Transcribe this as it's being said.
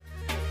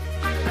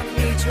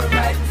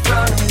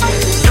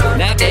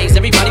Nowadays,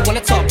 everybody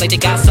wanna talk like they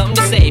got something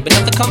to say, but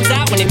nothing comes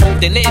out when they move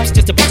their lips.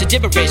 Just a bunch of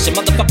gibberish, and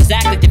motherfuckers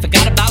act like they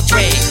forgot about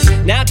trade.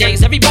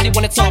 Nowadays, everybody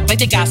wanna talk like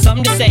they got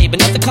something to say, but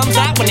nothing comes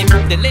out when they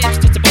move their lips.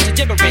 Just a bunch of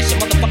gibberish,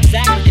 and motherfuckers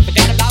act like they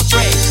forgot about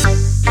trade.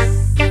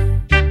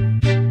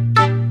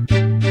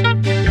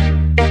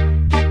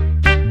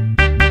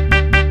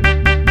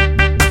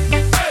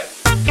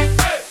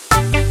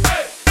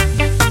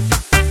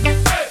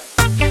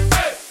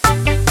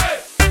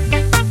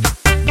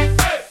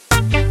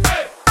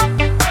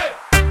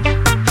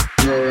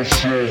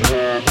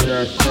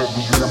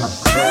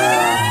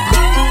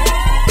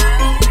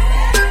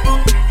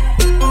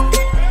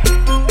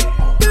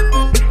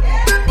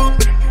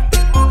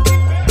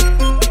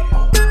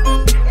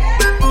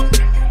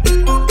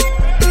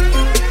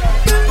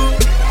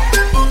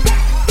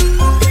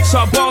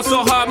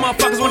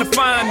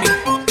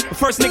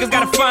 Niggas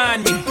gotta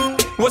find me.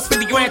 What's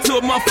 50 grand to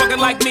a motherfucker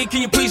like me?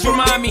 Can you please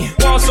remind me?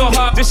 Ball so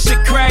hard, this shit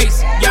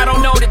crazy. Y'all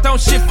don't know that don't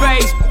shit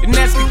phase. The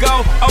Nets could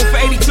go 0 for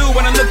 82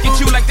 when I look at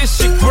you like this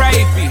shit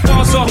gravy.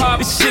 Ball so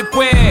hard, this shit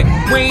weird.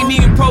 We ain't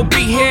even pro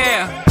be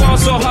here. Ball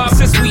so hard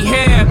since we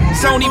here.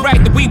 It's only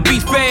right that we be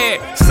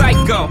fair.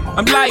 Psycho,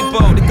 I'm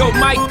libo to go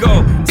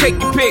Michael. Take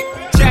your pick.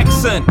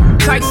 Jackson,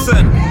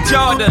 Tyson,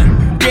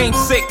 Jordan. Game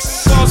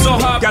 6. Ball so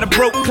hard, got a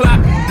broke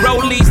clock.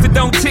 Rollies that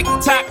don't tick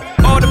tock.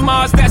 All the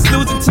Mars that's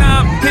losing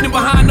time, hidden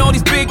behind all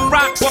these big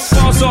rocks.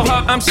 Ball so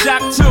hard, I'm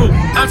shocked too.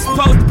 I'm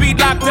supposed to be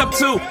locked up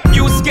too.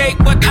 You escape,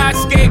 but I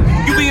escape.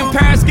 You be in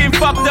Paris getting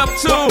fucked up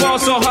too. Ball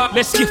so hard,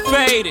 let's get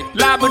faded.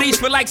 Liberties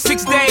for like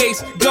 6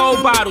 days.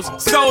 Gold bottles,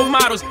 soul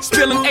models,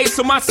 spilling ace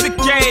on my sick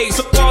days.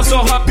 Ball so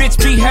hard, bitch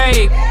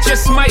behave.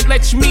 Just might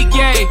let you meet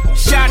gay.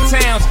 Shot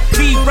towns,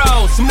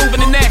 B-rolls, moving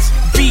the next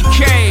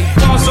BK.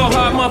 Ball so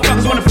hard,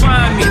 motherfuckers wanna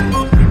find me.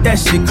 That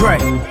shit crack.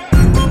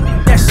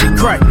 That shit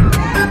crack.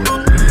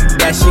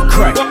 That shit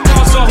crack.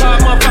 Ball so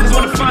hard, motherfuckers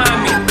wanna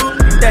find me.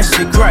 That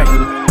shit crack.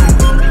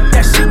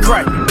 That shit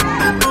crack.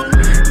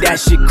 That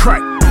shit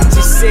crack.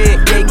 She said,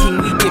 yeah, can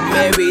we get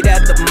married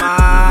at the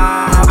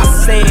mall? I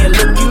said,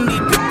 look, you need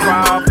to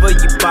crawl for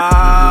your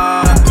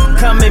bar.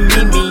 Come and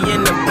meet me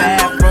in the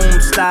bathroom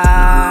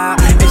style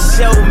and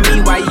show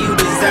me why you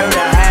deserve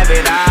to have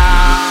it all.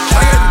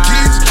 I got the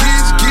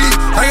keys.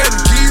 I got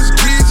the keys.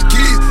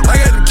 I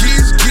got the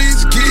keys.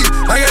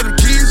 I got the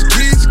keys.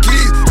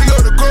 We go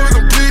to court, we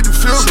gon' plead the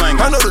fifth.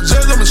 I know the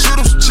judge, I'ma shoot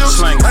him some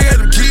chips. I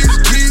got the keys.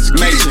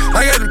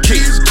 I got the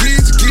keys.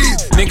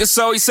 Niggas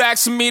always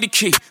asking me the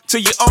key.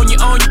 Till you own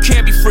your own, you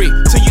can't be free.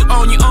 Till you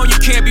own your own, you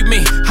can't be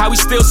me. How we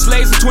still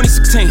slaves in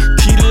 2016.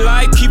 Keep the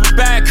light, keep it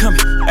bag coming.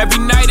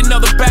 Every night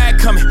another bag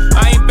coming.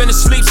 I ain't been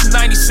asleep since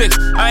 96.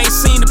 I ain't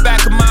seen the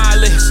back of my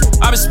eyelids.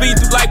 I've been speeding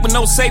through life with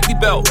no safety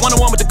belt.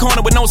 101 with the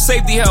corner with no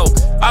safety help.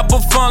 I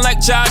put fun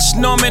like Josh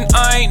Norman.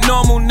 I ain't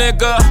normal,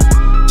 nigga.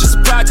 Just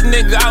a project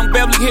nigga out in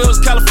Beverly Hills,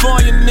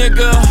 California,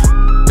 nigga.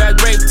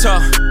 That rape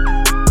talk.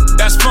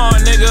 That's fun,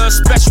 nigga.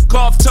 Special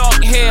golf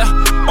talk here.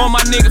 All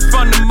my niggas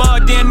from the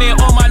mud, damn near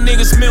all my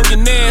niggas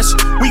millionaires.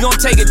 We gon'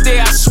 take it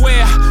there, I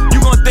swear.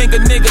 You gon' think a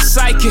nigga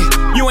psychic.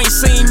 You ain't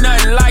seen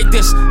nothing like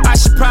this. I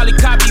should probably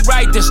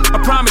copyright this. I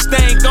promise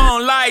they ain't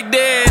gon' like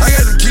this. I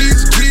got the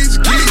keys.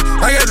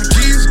 I got the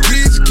keys.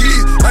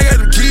 I got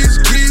the keys.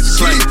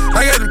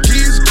 I got the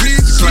keys.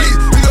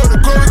 We go to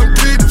court, we gon'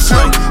 plead the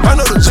fifth. I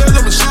know the judge,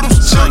 I'ma shoot him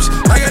some chips.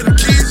 I got the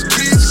keys.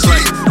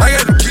 I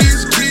got the keys.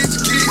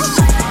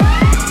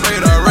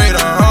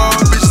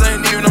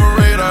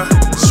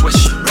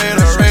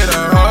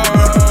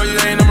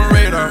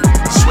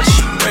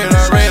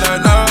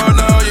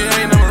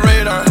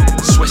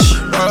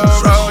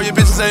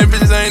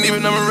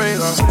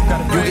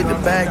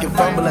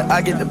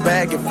 I get the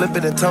bag and flip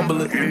it and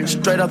tumble it.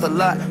 Straight off the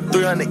lot,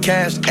 300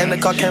 cash, and the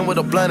car came with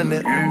a blunt in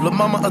it. Lil'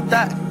 mama a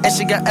thot, and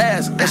she got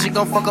ass, and she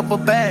gon' fuck up her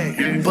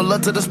bag. Pull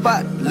up to the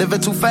spot, living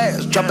too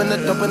fast, dropping the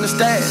dope in the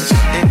stash.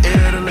 In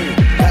Italy,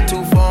 got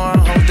too far,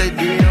 hoes they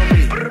D on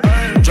me.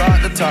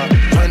 Drop the top,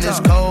 when it's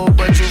cold,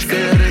 but you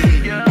feel the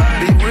heat.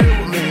 Be real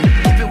with me,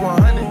 keep it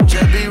 100,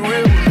 just be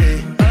real with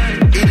me.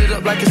 Eat it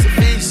up like it's a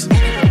feast,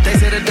 they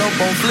say the dope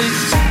on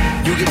fleece.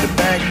 You get the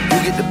bag,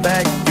 you get the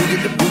bag, you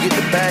get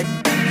the bag.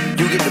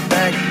 You get the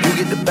bag, you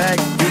get the bag,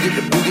 you get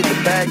the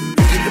bag,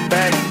 you get the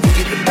bag, you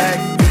get the bag,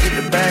 you get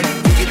the bag,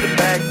 you get the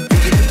bag, you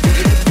get the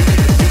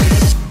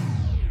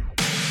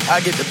I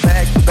get the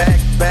bag.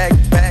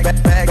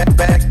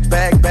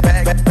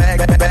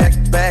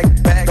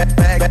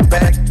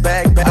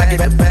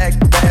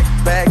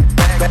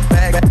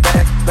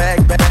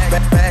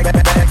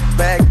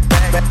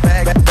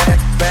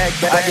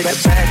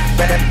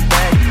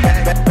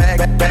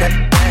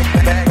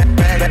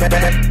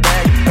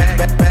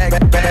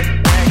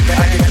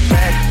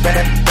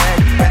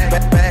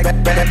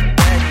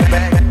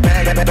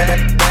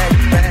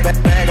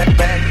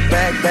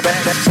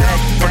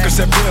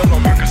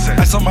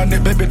 That's on my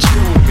neck, baby, chill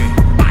with me.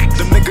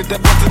 Them niggas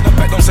that bust in the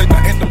back don't say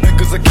nothing, them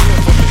niggas are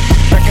kill for me.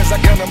 Back as I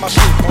can in my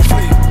sleep, on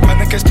fleek. My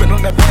nigga can't spit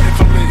on that body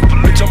for me.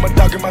 Bitch, I'm a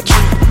dog in my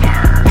tree.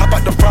 How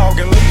about the frog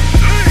and leave?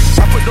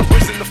 I put the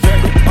wrist in the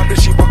family. My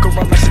bitch, she walk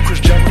around like she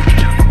Chris Jenner.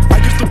 I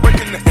used to break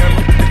in the air,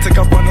 they think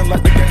I run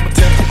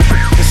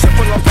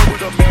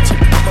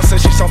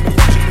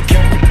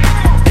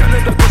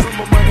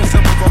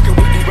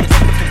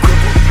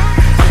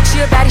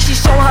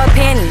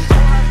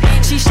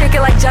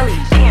jelly.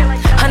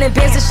 100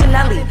 bands of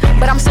Chanel,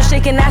 but I'm still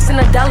shaking ass in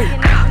a deli.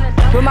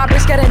 With my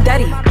bitch getting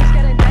dirty.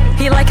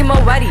 He like him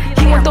already.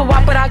 He want the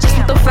wop, but I just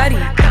want the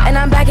Fetty. And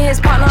I'm bagging his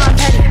partner, I'm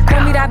petty.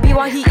 Call me that B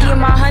while he eating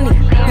my honey.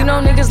 You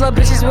know niggas love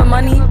bitches with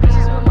money.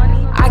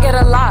 I get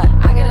a lot.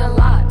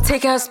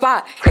 Taking her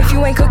spot. If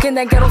you ain't cooking,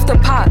 then get off the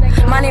pot.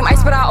 My name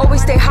Ice, but I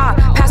always stay hot.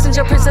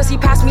 Passenger princess, he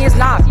passed me his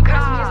knock.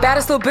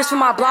 Baddest little bitch from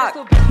my block.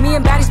 Me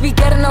and baddies be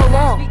getting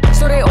along,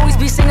 so they always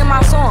be singing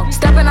my song.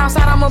 Stepping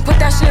outside, I'ma put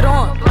that shit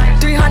on.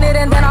 300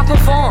 and then I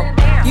perform.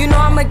 You know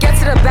I'ma get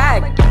to the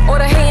bag. All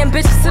the hating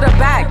bitches to the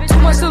back. Too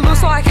much to lose,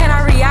 so I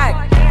cannot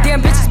react.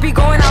 Damn bitches be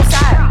going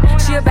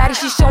outside. She a baddie,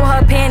 she showing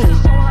her panty.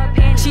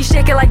 She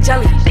shake it like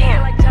jelly.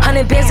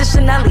 100 bands of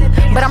Chanel,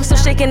 but I'm still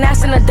shaking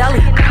ass in a deli.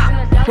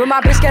 With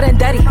my bitch getting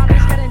dirty.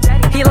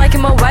 He like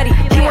him already.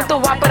 He want the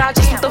wop, but I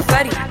just want the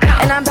Fetty.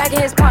 And I'm bagging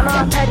his partner,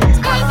 I'm petty.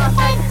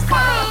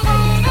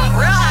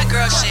 Real hot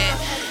girl shit.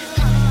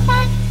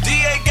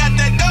 DA got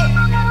that dope.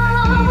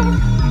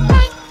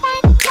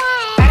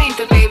 That ain't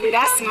the baby,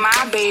 that's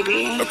my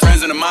baby. Her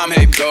friends and her mom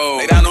hate go.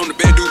 Lay down on the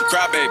bed, do the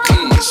cry, baby.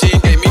 She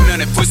ain't gave me none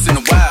that pussy in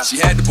a while. She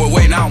had the boy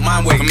waiting, I don't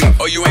mind waiting.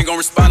 Oh, you ain't gon'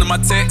 respond to my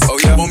text? Oh,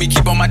 yeah. Want me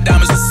keep on my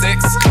diamonds with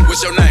sex?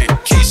 What's your name?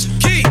 Keisha,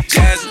 Key,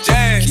 Jazz,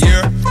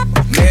 Kiera,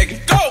 Megan,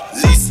 go,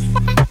 Lisa,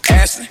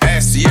 Ashley,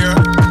 Sierra,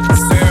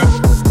 Sarah.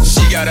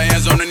 She got her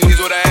hands on her knees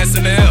with her ass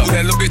in the air. Who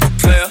that little bitch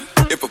player?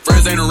 If her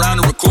friends ain't around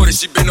to record it,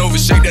 she been over,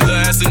 shake that little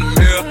ass in the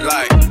mirror.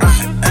 Like,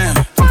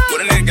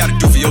 what a nigga gotta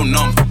do for your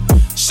number?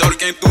 Shorty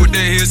came through with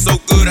that hair so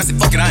good, I said,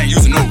 fuck it, I ain't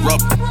using no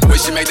rubber. Way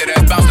she make that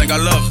ass bounce, think I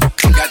love her.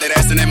 Got that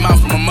ass in that mouth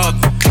from her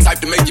mother. Type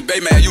to make you bae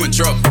mad, you in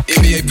trouble.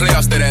 NBA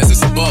playoffs, that ass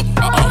is a bubble.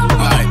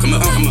 Alright, come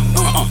on,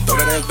 throw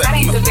that ass back. That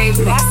ain't the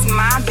baby, that's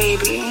my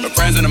baby. Her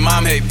friends and her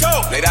mom hate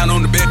go. Lay down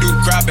on the bed, do the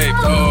cry, baby.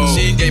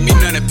 She ain't gave me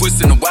none that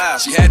pussy in a while.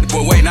 She had the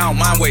boy waiting, I don't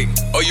mind waiting.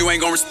 Oh, you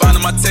ain't gon' respond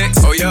to my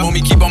text? Oh, yeah. Want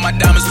me keep on my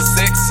diamonds with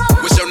sex?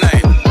 What's your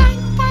name?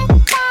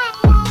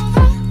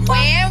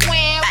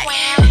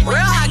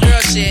 Real hot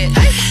girl shit.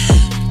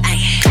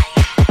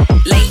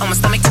 Lay on my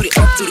stomach, toot it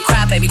up, do the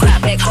cry, baby. Cry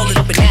back, hold it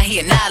up, and now he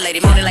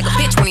annihilated. Moaning like a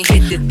bitch when he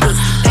hit the pussy.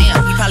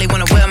 Damn, he probably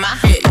wanna wear my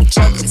head.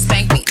 Choke and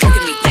spank me, look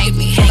at me, thank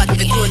me. If I give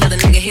it to another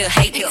nigga, he'll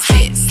hate me.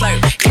 Shit,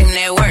 slurp, give him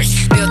that work.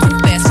 Feel too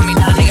fast for me,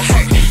 now a nigga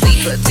hurt.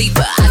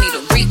 Deeper, I need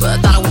a reaper.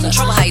 Thought I was in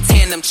trouble, how you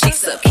tearing them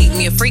cheeks up. Keep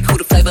me a freak, who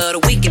the flavor of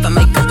the week. If I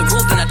make up the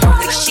rules, then I don't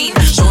think she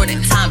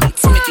Jordan, Tommy,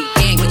 Timothy,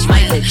 Gang, which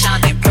might let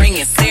Jonathan bring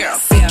in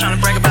Sarah. Trying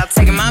to brag about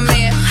taking my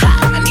man.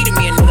 I needed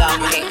me a nigga off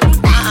my hand.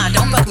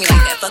 Don't fuck me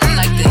like that, fuck me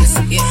like this,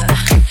 yeah.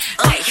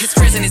 His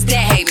friends and his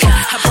dad hate me.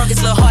 I broke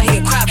his little heart,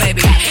 he'll cry,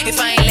 baby. If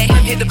I ain't let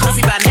him hit the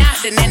pussy by now,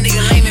 then that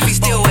nigga lame if he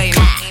still waiting.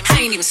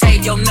 I ain't even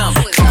saved your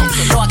number,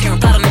 so I can't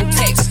reply to no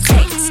text.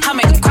 I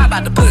make him cry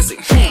about the pussy.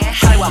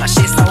 Probably why my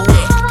shit so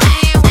wet.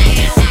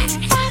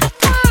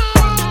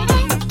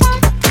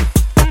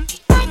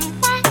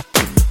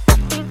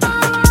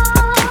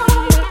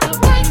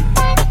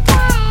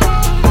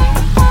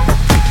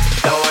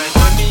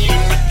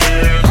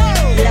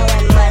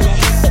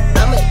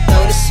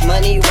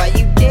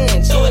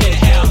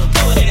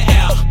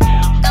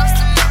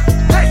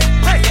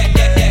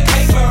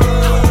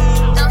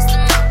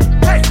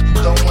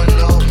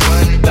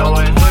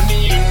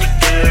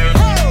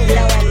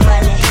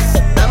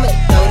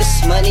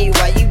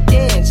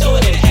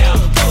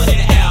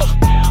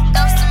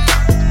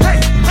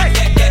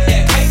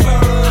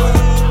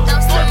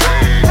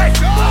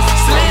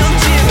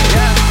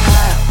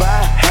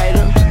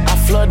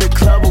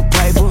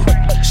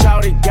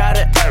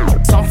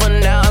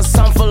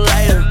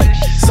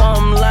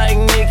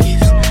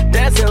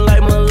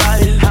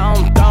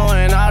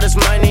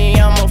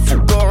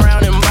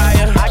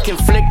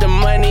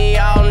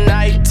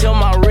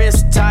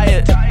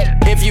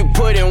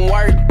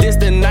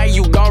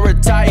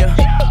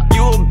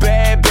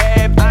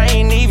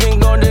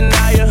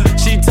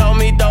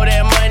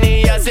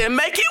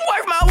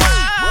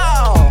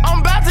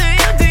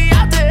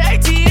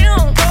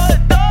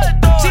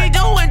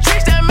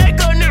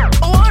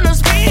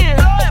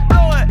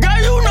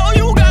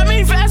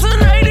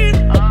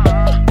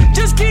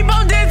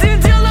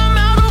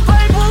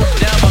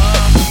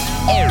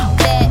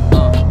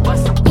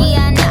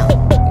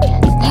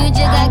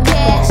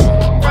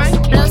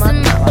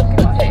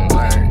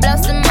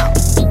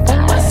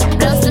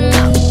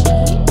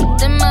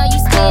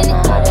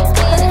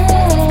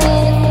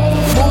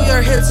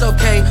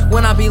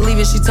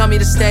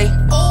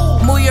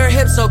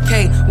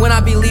 Okay, when I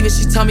be leaving,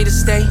 she tell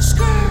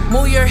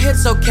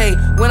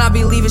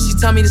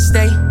me to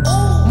stay.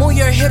 Move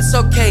your hips,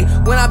 okay.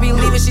 When I be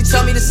leaving, she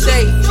tell me to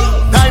stay.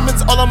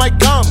 Diamonds all on my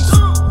gums.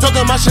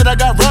 Talking my shit, I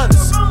got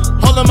runs.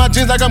 Holding my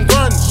jeans like I'm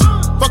grunge.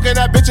 Fucking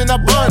that bitch in the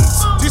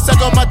buns. She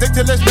suck on my dick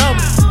till it's numb.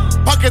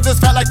 Pockets is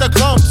fat like the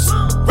clumps.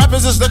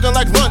 Rappers is looking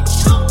like lunch.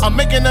 I'm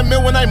making a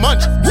meal when I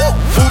munch.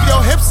 Move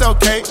your hips,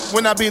 okay?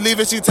 When I be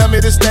leaving, she tell me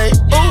to stay.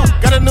 Ooh,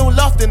 got a new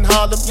loft in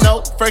Harlem.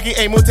 No, Frankie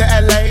ain't moved to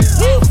LA.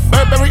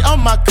 Burberry on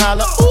my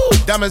collar. Ooh,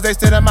 diamonds they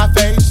sit on my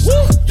face.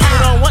 You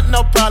don't want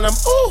no problem.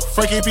 Ooh,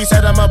 Frankie P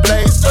said I'm a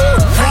blaze.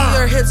 Move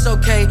your hips,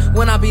 okay?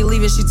 When I be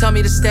leaving, she tell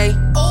me to stay.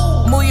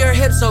 Move your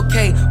hips,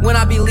 okay? When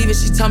I be leaving,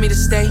 she tell me to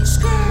stay.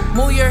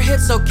 Move your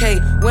hips, okay?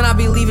 When I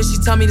be leaving, she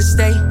tell me to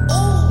stay.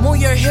 Move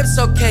your hips,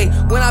 okay?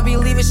 When I be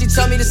leaving, she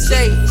tell me to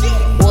stay.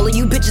 All of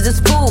you bitches is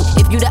food.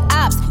 If you the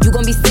ops, you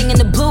gon' be singing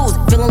the blues.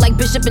 Feeling like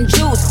Bishop and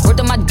Juice. Word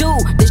on my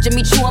dude, this should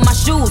me chewing my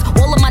shoes.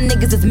 All of my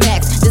niggas is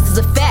max. This is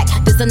a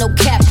fact. This a no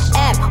cap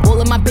app. All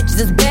of my bitches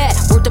is bad.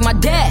 Word on my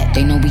dad.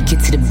 They know we get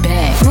to the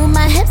bag. Move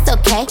my hips,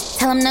 okay?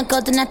 Tell him to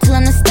go, do not tell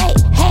him to stay.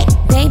 Hey,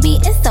 baby,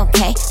 it's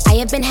okay. I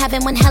have been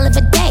having one hell of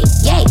a day.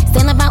 Yay,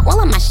 saying about all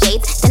of my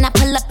shades. Then I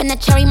pull up in a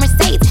cherry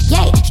Mercedes.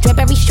 Yay,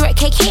 strawberry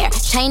shortcake hair.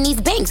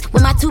 Chinese bangs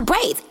with my 2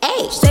 braids.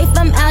 Ayy, straight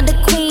from out the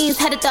Queens,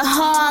 headed to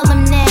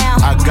Harlem now.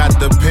 I got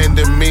the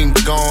pandemic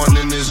going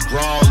and it's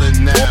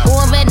crawling now.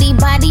 Already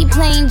body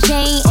plain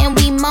Jane and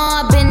we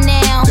mobbing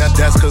now.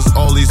 That's cause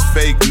all these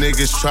fake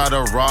niggas try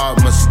to rob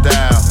my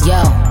style.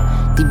 Yo,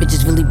 these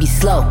bitches really be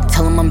slow.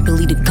 Tell them I'm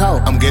Billy to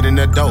go. I'm getting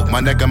that dope. My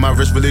neck and my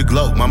wrist really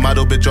glow. My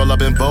model bitch all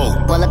up in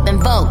Vogue. All up in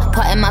Vogue.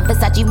 Part in my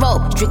Versace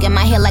robe. Streaking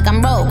my hair like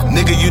I'm Rogue.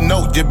 Nigga, you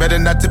know, you better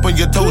not tip on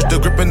your toes. The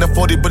grip in the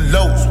 40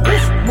 below.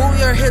 Move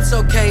your hips,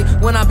 okay?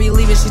 When I be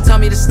leaving, she tell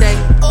me to stay.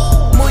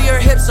 Move your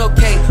hips,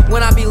 okay?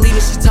 When I be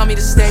leaving, she tell me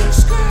to stay.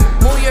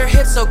 Move your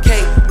hips,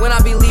 okay? When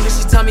I be leaving,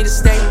 she tell me to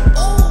stay.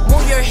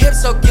 Move your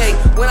hips, okay?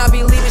 When I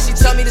be leaving, she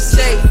tell me to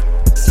stay.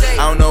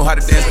 I don't know how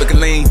to dance, but can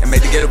lean. And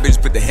make the ghetto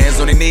bitches put their hands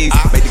on their knees.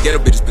 Make the ghetto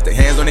bitches put their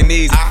hands on their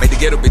knees. Make the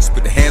ghetto bitches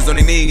put their hands on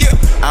their knees.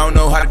 I don't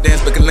know how to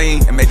dance, but can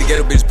lean. And make the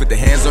ghetto bitches put their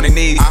hands on their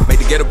knees. Make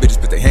the ghetto bitches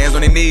put their hands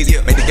on their knees.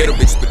 Make the ghetto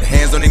bitches put their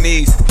hands on their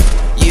knees.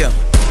 Yeah,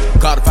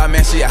 call the 5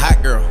 man, she a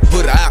hot girl.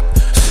 Put her out.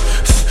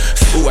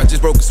 Ooh, I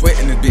just broke a sweat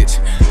in this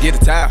bitch. Get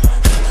a towel.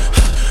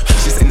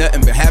 She say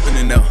nothing been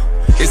happening though.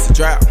 It's a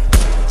drought.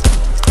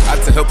 I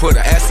tell her put her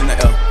ass in the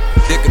L.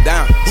 Dick her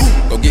down.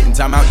 Go get in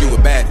time out, you a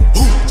baddie.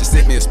 Just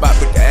hit me a spot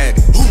with the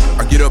addy.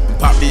 I get up and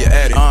pop me a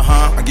addy.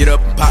 I get up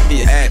and pop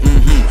me a addy.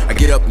 I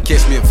get up and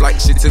catch me a flight.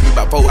 Shit took me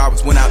about 4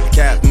 hours, went out the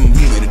cab.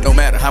 And it don't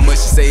matter how much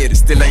she say it, it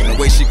still ain't no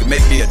way she can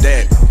make me a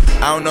daddy.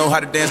 I don't know how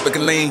to dance but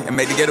can lean. And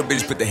make the ghetto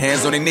bitches put their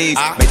hands on their knees.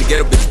 Make the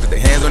ghetto bitches put their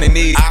hands on their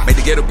knees. Make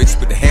the ghetto bitches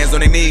put their hands on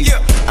their knees.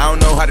 I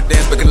don't know how to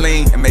dance but can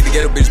lean. And make the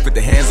ghetto bitches put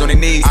their hands on their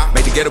knees.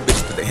 Make the ghetto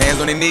bitches put their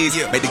hands on their knees.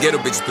 Make the ghetto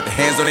bitches put their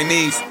hands on their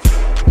knees.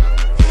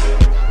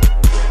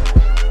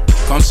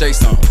 Come say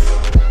some.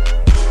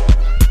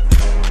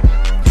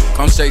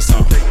 Come say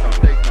some.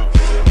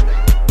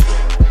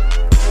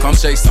 Come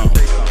say some.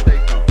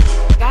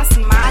 That's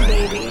my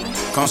baby.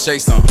 Come say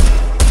some.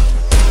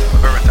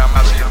 Every time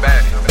I see a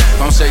baddie.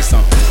 Come say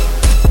some.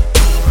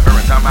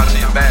 Every time I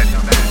see a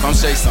baddie. Come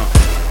say some.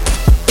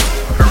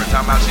 Every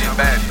time I see a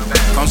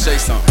baddie. Come say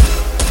some.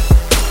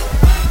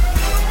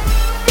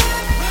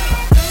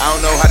 I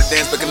don't know how to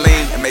dance but can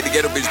lean. And make the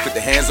ghetto bitches put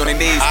their hands on their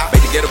knees.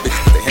 Make the ghetto bitches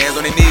put their hands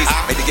on their knees.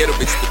 Make the ghetto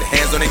bitches put their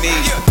hands on their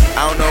knees.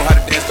 I don't know how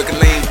to dance but can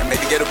lean. And make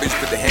the ghetto bitches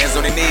put their hands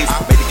on their knees.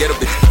 Make the ghetto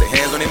bitches put their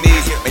hands on their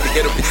knees. Make the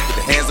ghetto bitches put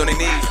their hands on their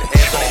knees.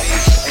 Hands on their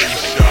knees.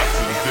 Shots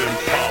and then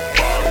pop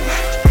bottles.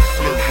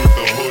 Flirt with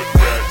the hood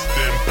rats,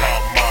 then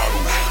pop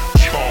models.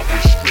 Start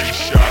with straight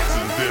shots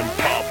and then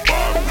pop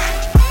bottles.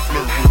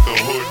 Flirt with the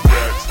hood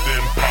rats,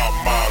 then pop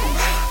models.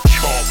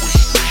 Start with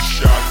straight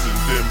shots and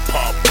then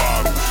pop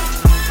bottles.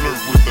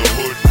 Flirt with the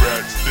hood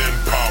rats, then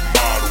pop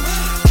models.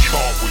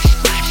 Start with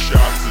straight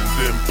shots and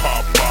then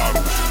pop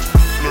bottles.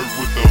 Flirt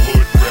with the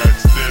hood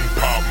rats, then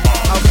pop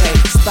models. Okay,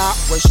 start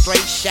with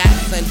straight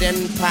shots and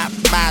then pop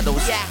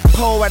bottles.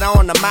 Pour it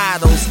on the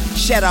models.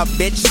 Shut up,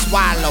 bitch,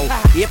 swallow.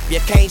 If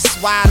you can't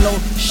swallow,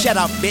 shut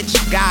up, bitch,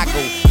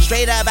 goggle.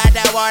 Straight up out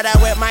that water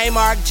with my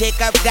Marc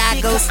Jacob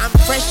goggles. I'm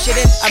fresher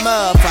than a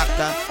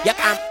motherfucker. Yep,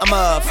 I'm a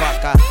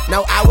motherfucker.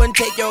 No, I wouldn't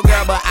take your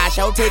girl, but I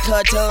shall take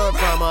her tongue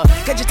from her.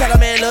 Could you tell a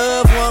man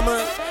love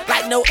woman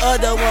like no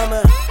other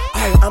woman?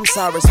 Oh, I'm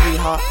sorry,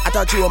 sweetheart. I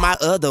thought you were my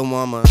other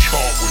woman.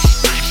 Start with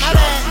straight shots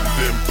and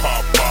then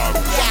pop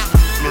bottles.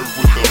 Flirt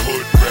with the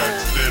hood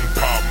rats, then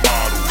pop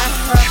models.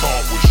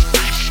 Start with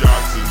straight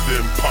shots and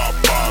then pop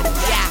bottles.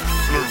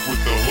 Flirt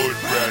with the hood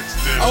rats,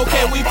 then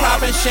okay, pop we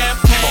bottles. poppin'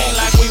 champagne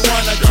like we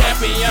won a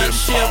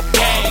championship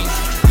game.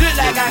 Look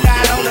like I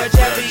got on a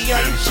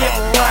championship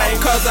ring.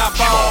 Cause I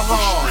ball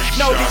hard.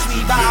 No, this we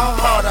ball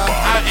harder.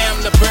 I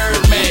am the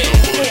Birdman.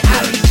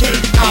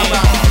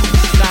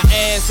 Now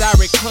as I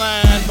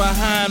recline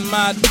behind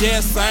my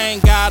desk, I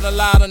ain't got a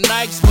lot of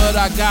Nikes, but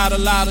I got a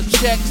lot of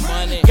checks.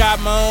 Money. Got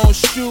my own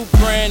shoe,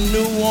 brand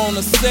new on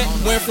the set.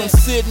 Went from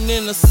sitting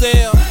in the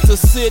cell to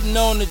sitting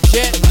on the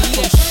jet.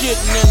 From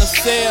shitting in the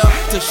cell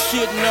to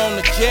shitting on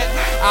the jet.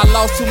 I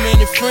lost too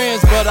many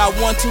friends, but I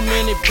won too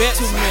many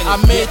bets. I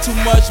made too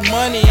much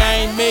money,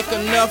 I ain't make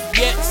enough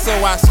yet, so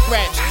I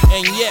scratch.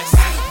 And yes,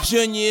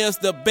 Junior is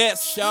the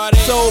best.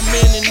 So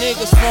many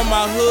niggas from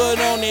my hood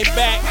on their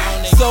back.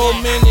 So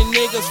many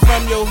niggas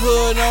from your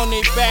hood on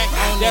their back.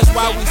 That's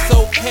why we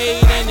so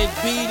paid and it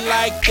be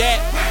like that.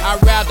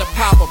 I'd rather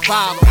pop a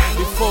bottle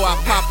before I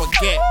pop a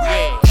gat.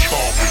 Yeah.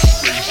 Start with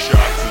straight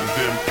shots and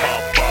then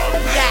pop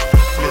bottles. Yeah.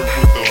 Flirt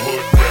with the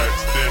hood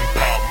rats, then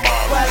pop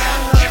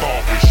models.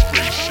 Start with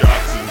straight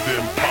shots and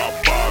then pop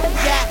bottles.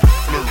 Yeah.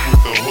 Flirt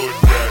with the hood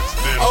rats,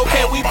 then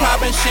okay, we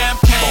poppin'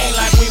 champagne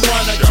like we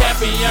won a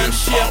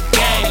championship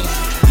game.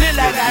 Look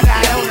like I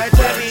got on a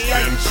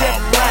championship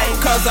ring.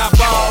 Cause I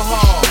ball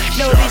hard.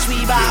 No bitch,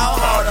 we ball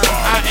harder.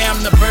 I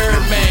am the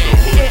Birdman.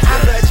 Yeah,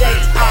 I'm the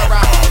J.R.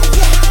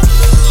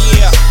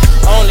 Yeah,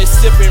 only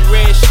sippin'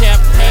 red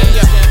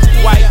champagne.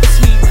 White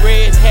tee,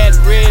 red hat,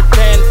 red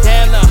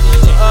bandana.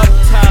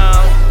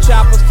 Uptown,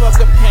 choppers fuck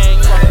a pain.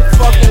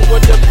 Fucking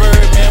with the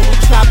Birdman. We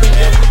choppin',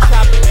 yeah, we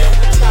choppin', yeah,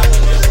 we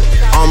choppin', yeah, we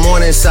choppin'. On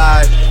morning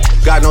side,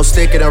 got no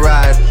stick in the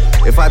ride.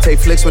 If I take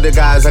flicks with the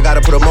guys, I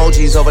gotta put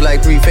emojis over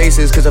like 3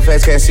 faces, cause the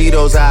feds can't see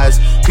those eyes.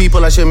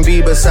 People I shouldn't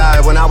be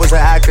beside. When I was an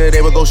actor,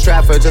 they would go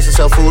Stratford just to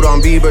sell food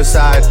on Bieber's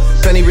side.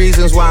 Plenty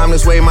reasons why I'm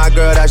this way, my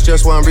girl, that's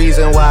just one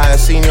reason why. I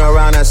seen you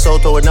around at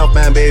Soto enough,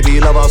 man, baby. You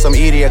love all some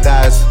idiot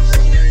guys.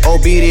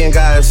 Obedient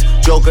guys,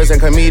 jokers and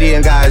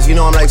comedian guys. You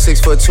know I'm like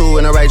 6'2"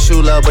 in the right shoe,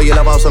 love, but you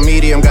love all some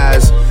medium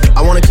guys.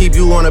 I wanna keep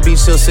you on the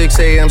beach till 6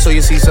 a.m. so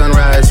you see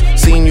sunrise.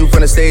 Seen you from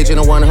the stage in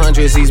the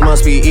 100s, these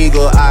must be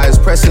eagle eyes.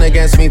 Pressing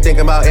against me,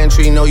 thinking about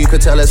entry, know you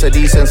could tell it's a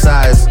decent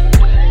size.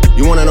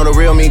 You wanna know the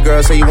real me,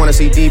 girl, so you wanna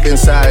see deep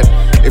inside.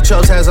 If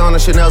Chubbs has on a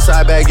Chanel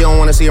side bag, you don't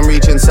wanna see him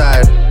reach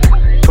inside.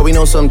 Cause we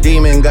know some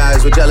demon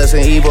guys with jealous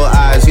and evil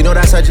eyes. You know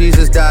that's how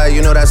Jesus died,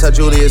 you know that's how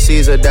Julius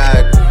Caesar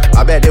died.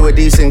 I bet they were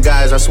decent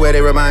guys, I swear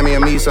they remind me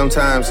of me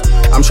sometimes.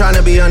 I'm trying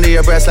to be under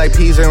your breast like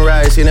peas and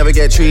rice. You never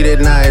get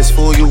treated nice.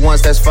 Fool you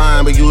once, that's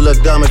fine, but you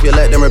look dumb if you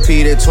let them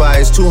repeat it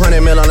twice. 200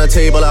 mil on the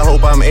table, I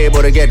hope I'm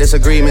able to get this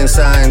agreement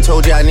signed.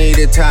 Told you I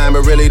needed time,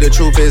 but really the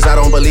truth is I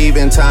don't believe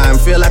in time.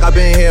 Feel like I've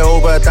been here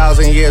over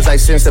 1,000 years, like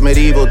since the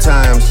medieval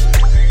times.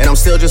 And I'm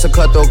still just a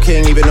cutthroat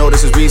king, even though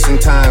this is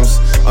recent times.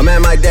 A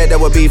man my dad that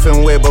we're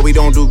beefing with, but we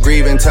don't do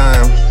grieving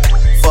time.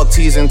 Fuck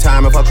teasing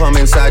time, if I come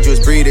inside you,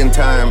 it's breeding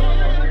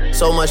time.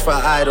 So much for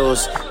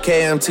idols.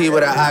 KMT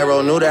with an eye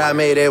roll. Knew that I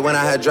made it when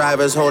I had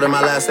drivers holding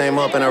my last name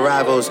up in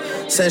arrivals.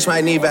 Sench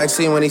might need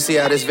vaccine when he see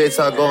how this vid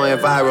start going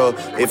viral.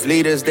 If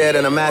leaders dead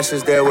and the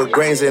masters there with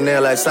grains in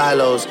there like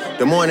silos.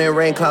 The morning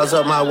rain clouds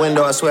up my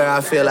window, I swear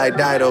I feel like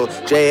Dido.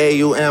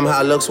 JAUM,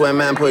 how it looks when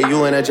man put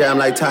you in a jam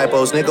like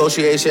typos.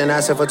 Negotiation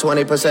asking for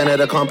 20% of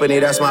the company,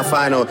 that's my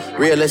final.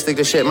 Realistic,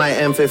 the shit might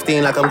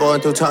M15 like I'm going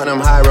through Tottenham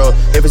High Road.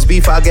 If it's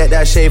beef, I'll get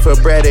that shade for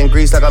bread and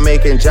grease like I'm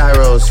making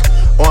gyros.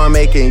 Or I'm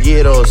making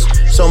gyros.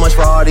 So much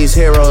for all these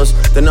heroes.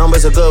 The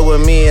numbers are good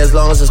with me as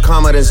long as it's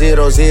calmer than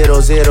 0,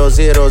 0, 0,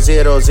 0,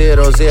 0,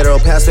 0, 0.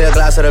 Pass me a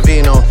glass of the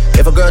vino.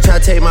 If a girl try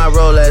to take my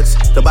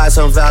Rolex to buy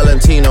some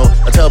Valentino,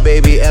 I tell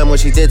baby M what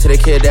she did to the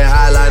kid, that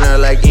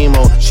eyeliner like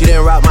emo. She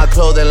didn't rock my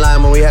clothing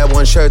line when we had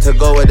one shirt to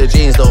go with the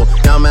jeans though.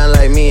 Now a man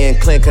like me and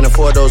Clint can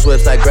afford those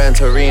whips like Gran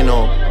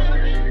Torino.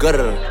 Good.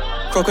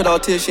 Crocodile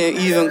tears, she ain't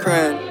even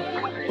crying.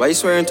 Why you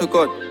swearing to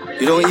God?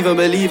 You don't even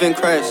believe in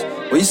Christ.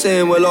 What you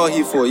saying, well, are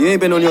he for? You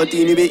ain't been on your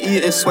dean, you been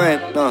eating swine.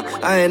 Nah,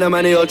 I ain't a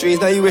man of your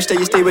dreams. Now you wish that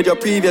you stayed with your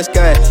previous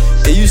guy.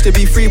 They used to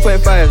be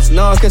 3.5s.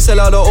 Now I can sell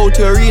out the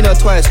O2 Arena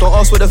twice. Don't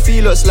ask what the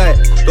fee looks like.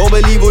 Don't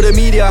believe all the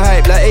media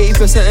hype. Like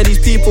 80% of these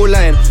people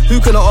lying.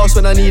 Who can I ask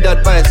when I need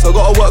advice? I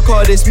gotta work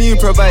hard, this new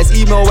provides.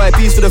 Email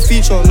YPs for the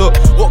future. Look,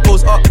 what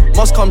goes up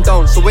must come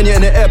down. So when you're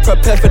in the air,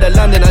 prepare for the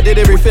landing. I did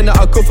everything that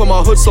I could for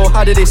my hood. So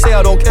how did they say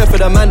I don't care for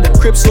the man?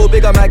 Crib so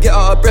big I might get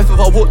out of breath if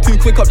I walk too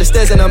quick up the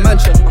stairs in a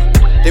mansion.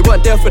 They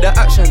weren't there for the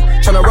action.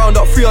 Tryna round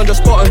up 300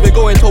 Spartans. We're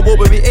going to war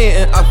but we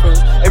ain't in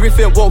Athens.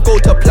 Everything won't go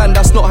to plan,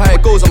 that's not how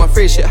it goes. I'm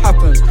afraid shit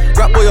happens.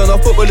 Rap boy on a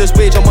footballer's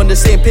wage, I'm on the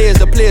same pay as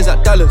the players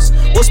at Dallas.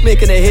 What's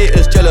making the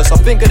haters jealous? I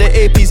think of the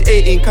AP's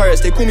 18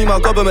 carats. They call me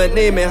my government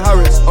name in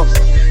Harris.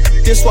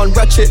 This one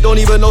ratchet, don't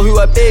even know who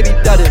her baby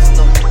dad is.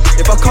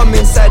 If I come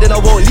inside then I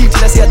won't leave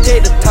till I see I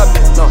take the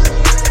tablet.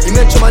 He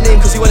mentioned my name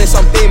cause he wanted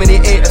some fame and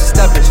he ain't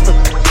established.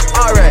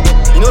 Alright,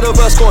 you know the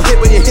verse gon' hit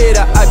when you hear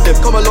that adlib.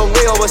 Come a long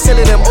way, I was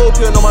selling them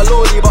opium on my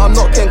lonely, but I'm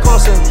not Ken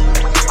Carson.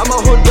 I'm a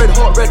hood red,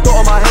 hot red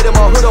dot on my head and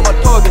my hood on my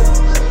target.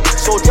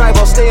 So drive,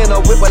 I'll stay in a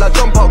whip when I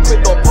jump out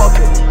quick, don't park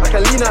it. I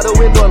can lean out the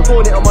window and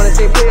hold it, I'm on the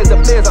same pay as the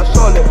players at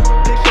Charlotte.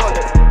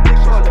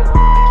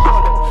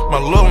 My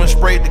little one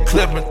sprayed the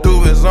clip and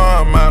threw his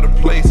arm out of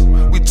place.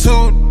 We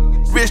too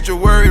rich to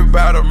worry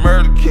about a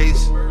murder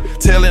case.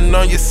 Telling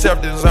on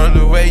yourself there's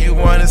only way you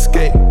wanna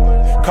escape.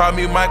 Call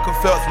me Michael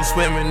Phelps, I'm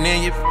swimming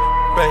in your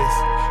face.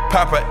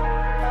 Papa,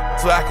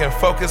 so I can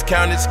focus,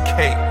 count this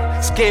cake.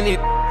 Skinny,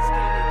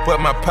 but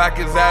my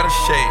pocket's out of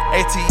shape.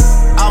 AT,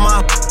 all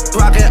my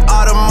rockin'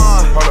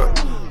 Audemars. Hold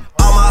up.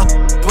 All my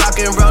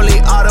rockin'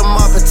 Rollie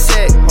Audemars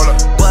Protect. Hold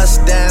up.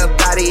 Bust down,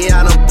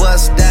 Tatiana,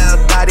 bust down,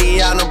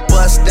 Tatiana,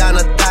 bust down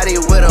a thotty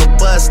with a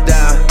bust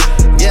down.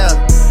 Yeah,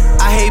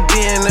 I hate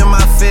being in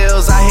my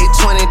fields, I hate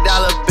 $20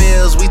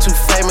 bills. We too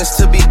famous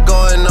to be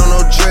going on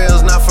no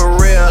drills, not for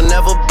real,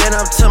 never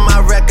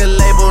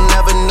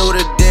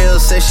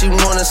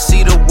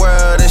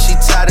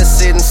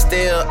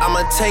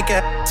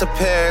to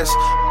Paris.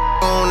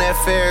 On that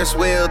Ferris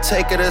wheel,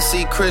 take her to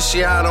see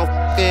Cristiano.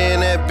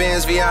 In that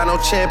Benz Viano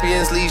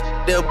Champions League.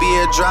 There'll be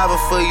a driver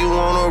for you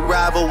on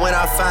arrival. When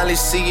I finally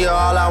see you,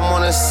 all I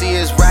wanna see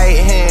is right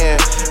hand,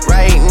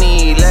 right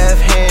knee, left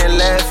hand,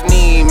 left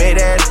knee. Made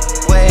that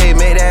way,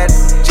 made that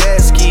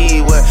jet ski.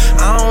 What?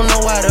 I don't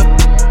know why the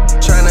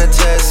tryna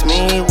test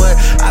me. What?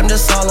 I'm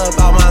just all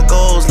about my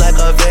goals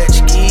like a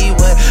Vetchki.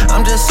 What?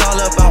 I'm just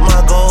all about my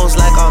goals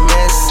like I'm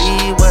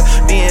Messi. What?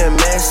 Being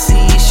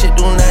messy, shit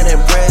do not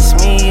impress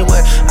me.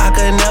 What? I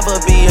could never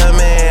be a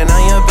man,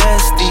 I'm your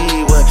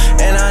bestie. What?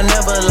 And I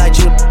never liked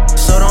you,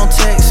 so don't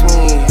text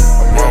me.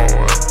 I'm on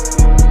one.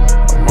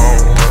 I'm on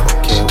one.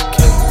 Okay,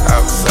 okay.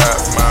 Outside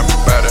my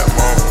body, I'm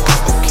on one.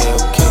 Okay,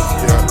 okay.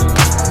 Yeah.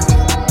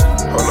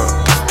 Hold up.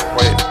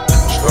 Wait.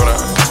 Slow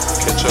down.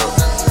 Catch up.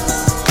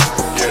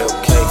 Yeah.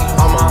 Okay.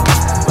 I'm on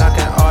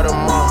rockin'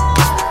 Audemars.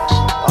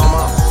 I'm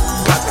on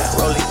rockin'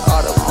 Rollie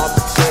Audemars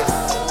protect.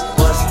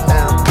 Bust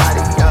down,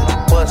 Tatiana.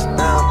 Bust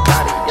down,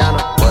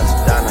 Tatiana. Bust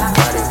down the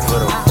body for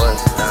the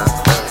bust down.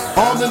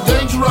 Armed and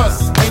dangerous.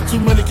 Ain't too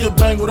many can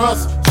bang with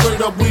us.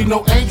 Straight up, we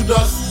no angel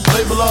dust.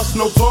 Label us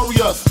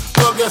notorious.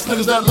 Thug ass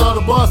niggas that love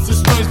the bus. It's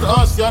strange to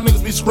us. Y'all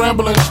niggas be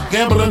scrambling,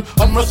 gambling.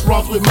 I'm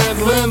restaurants with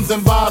mandolins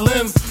and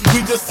violins. We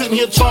just sitting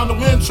here trying to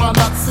win, trying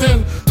not to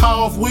sin. High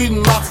off weed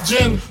and lots of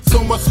gin.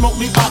 So much smoke,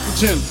 need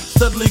oxygen.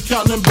 Steadily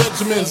counting them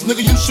Benjamins.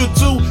 Nigga, you should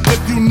too if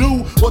you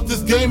knew what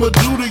this game would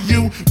do to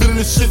you. Been in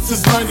this shit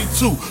since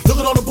 92. Look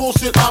at all the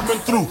bullshit I've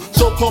been through.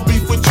 So-called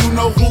beef with you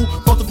know who.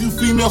 Fucked a few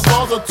female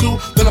stars or two.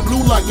 Then I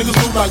blew like niggas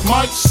blue like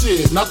Mike.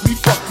 Shit, not to be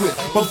fucked with.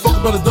 Motherfucker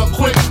better duck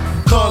quick.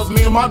 Cause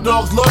me and my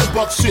dogs love the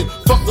buck shit.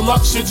 Fuck the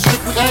luck shit,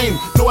 strictly aim.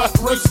 No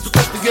aspirations to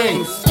take the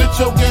game. Spit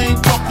your game,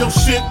 talk your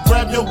shit.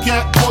 Grab your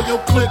gat, call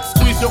your click.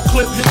 Squeeze your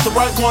clip, hit the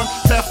right one.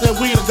 Pass that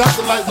weed, I got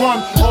to like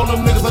one. All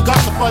them niggas, I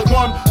got to fight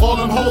one. All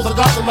them hoes, I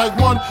got to like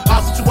one. Our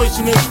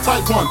situation is a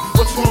tight one.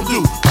 What you gonna do?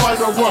 Fight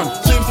or run?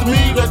 Seems to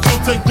me that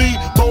you'll take B.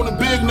 Bone and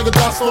big, nigga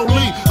die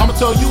slowly. I'ma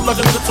tell you like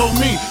a nigga told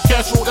me.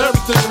 Cash roll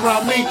everything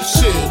around me.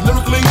 Shit,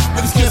 lyrically,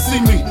 niggas can't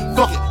see me.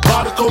 Fuck it.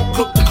 Buy the coke,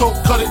 cook the coke,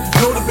 cut it.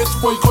 Know the bitch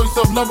before you call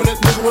yourself loving it.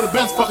 Nigga with a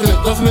Benz fucking it.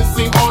 Doesn't it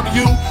seem hard to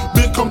you?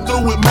 Big come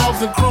through with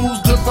mobs and crews.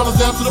 Good fellas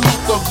down to the moot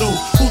stuff dudes.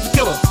 Who's the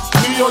killer?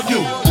 Me or you?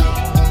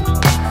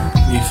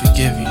 We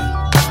forgive you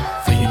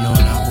for you know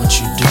not what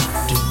you do.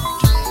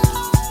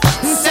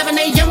 7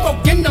 a.m.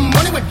 woke in the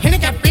morning with Henny,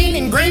 caffeine,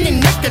 and green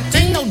and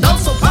nicotine. No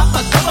dose, so pop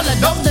a couple of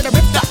dope that I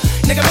ripped up.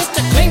 Nigga,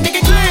 Mr. Clean,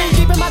 nigga clean.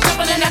 Keeping my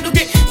temple and I do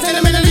get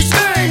sentimentally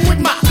stained with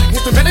my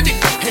instrumentality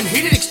and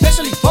heated,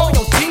 especially for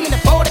your team in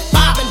the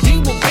 45. And D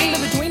will be in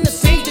between the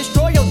scenes,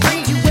 destroy your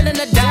dreams. You willing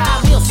to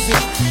die? We'll see.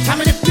 How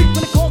many feet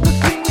when it calls the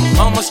street?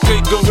 I'm a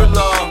straight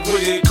gorilla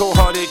with it,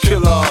 cold-hearted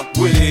killer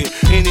with it.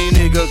 Any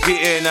nigga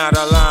getting out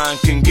of line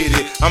can get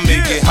it. I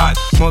make it hot,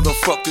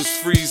 motherfuckers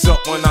freeze up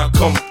when I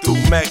come through.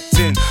 Mac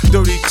 10,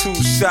 32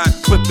 shot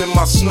clip in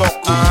my snorkel.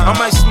 I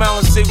might smile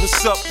and say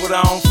what's up, but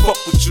I don't fuck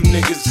with you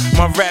niggas.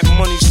 My rap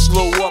money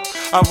slow up,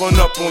 I run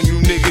up on you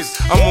niggas.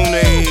 I'm on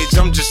the edge,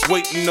 I'm just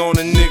waiting on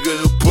a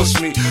nigga to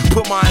push me.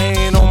 Put my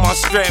hand on my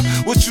strap,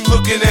 what you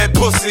looking at,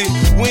 pussy?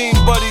 We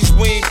ain't buddies,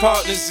 we ain't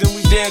partners, and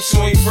we damn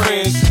sure ain't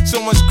friends.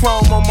 So much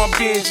chrome on my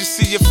Benz, you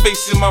see your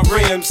face in my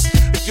rims.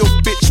 If your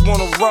bitch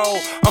wanna roll,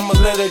 I'ma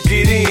let her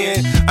get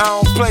in. I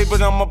don't play,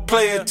 but I'ma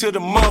play it to the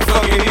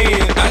motherfucking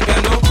end. I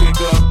got no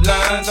pickup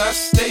lines, I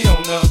stay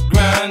on the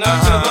grind.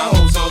 I tell the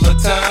hoes all the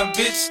time,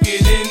 bitch,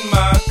 get in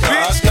my car.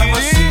 I got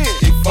my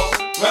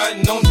 64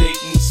 riding on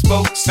Dayton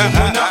spokes. And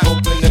when I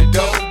open the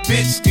door,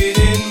 bitch, get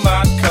in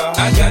my car.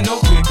 I got no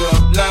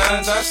pickup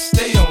lines, I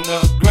stay on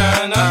the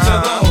grind. I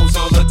tell the hoes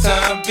all the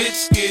time,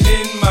 bitch, get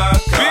in my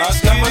car. I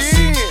got my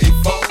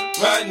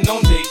 64 riding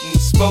on Dayton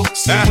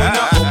spokes. And when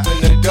I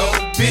open the door,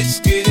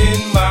 bitch, get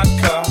in my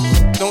car.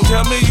 Don't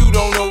tell me you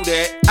don't know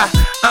that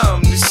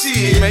I'm the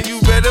shit, man. You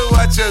better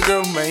watch your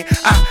girl, man.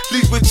 I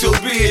sleep with your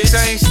bitch.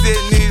 I ain't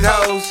sitting these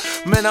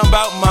hoes, man. I'm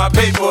about my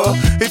paper.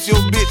 If your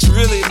bitch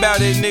really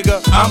about it, nigga,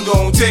 I'm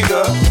gon' take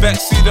her.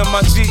 Backseat of my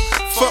Jeep.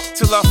 Fuck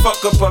till I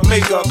fuck up her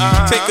makeup.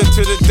 Take her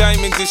to the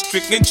Diamond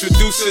District,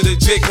 introduce her to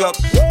Jacob.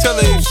 Tell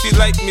her if she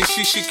like me,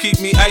 she should keep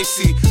me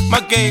icy.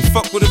 My game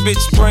fuck with a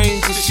bitch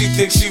brains and she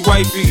thinks she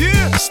wifey.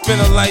 Spend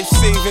her life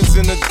savings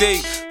in a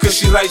day, cause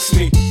she likes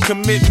me.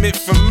 Commitment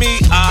from me,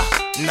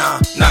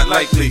 nah, not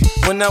likely.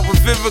 When I was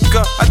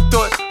Vivica, I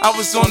thought I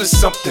was on to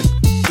something.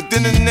 But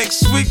then the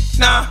next week,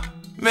 nah,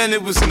 man,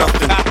 it was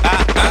nothing.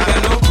 I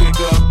got no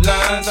pickup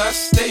lines, I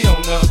stay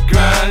on the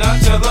grind. I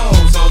tell the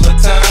hoes all the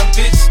time,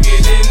 bitch,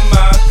 get in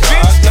my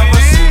car. I got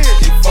my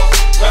 64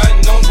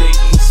 riding on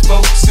Dayton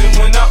spokes. And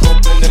when I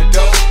open the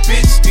door,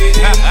 bitch, get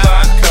in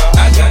my car.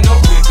 I got no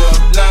pickup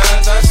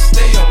lines, I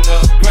stay on the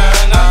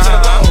grind. I tell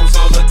the hoes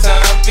all the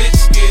time,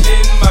 bitch, get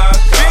in my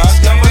car. I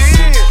got my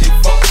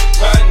 64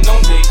 riding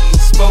on Dayton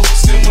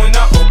spokes. And when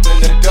I open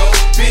the door,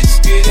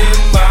 bitch, get in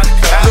my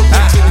car.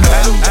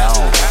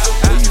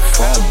 Where you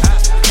from,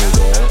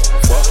 nigga?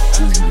 Fuck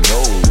who you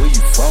know. Where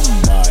you from,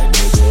 my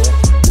nigga?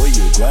 Where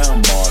your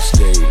grandma stay?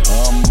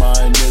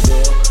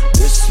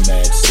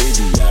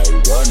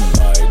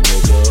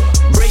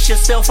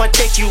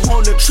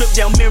 trip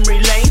down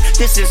memory lane.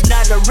 This is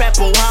not a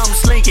rapper, I'm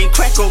slinging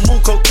crack or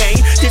moon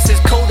cocaine. This is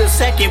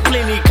cul-de-sac and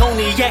plenty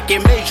cognac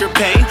and major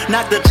pain.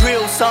 Not the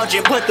drill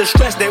sergeant, but the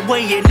stress that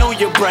weighing on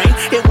your brain.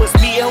 It was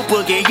me, El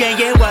Boogie, Yang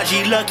Yang,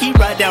 YG Lucky.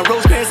 Ride down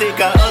Rosecrans, it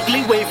got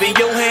ugly. Waving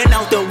your hand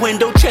out the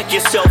window, check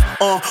yourself.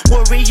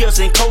 Warriors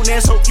and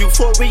Conans, hope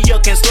euphoria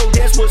can slow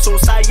dance with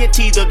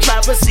society. The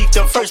driver seat,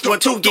 the first one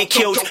to get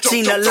killed.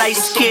 Seen a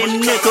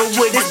light-skinned nigga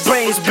with his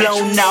brains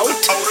blown out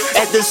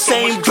at the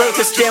same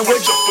burger stand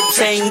with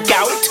saying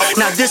gout.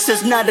 Now this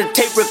is not a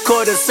tape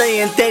recorder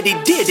saying that he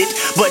did it,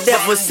 but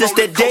ever since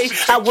that day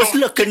I was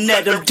looking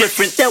at him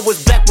different. That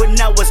was back when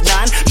I was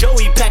 9.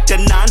 Joey packed a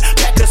 9,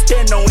 pack a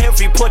stand on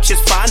every porch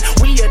is fine.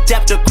 We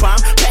adapt to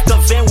crime, pack a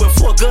van with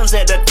 4 guns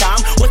at a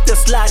time with the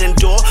sliding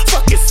door.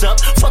 Fuck it's up,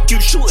 fuck you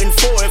shooting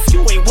for. If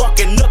you ain't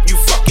walking up, you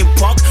fucking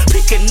punk.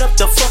 Picking up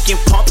the fucking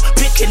pump,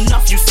 picking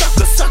off you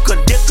sucker,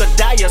 dick or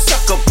die, a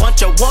sucker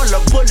bunch of wall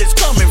of bullets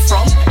coming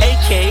from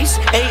AKs,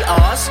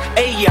 ARs,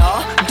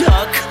 AR,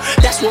 duck.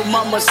 That's what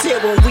mama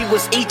said when we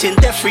was eating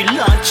that free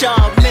lunch.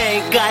 Oh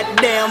man,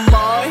 goddamn,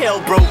 all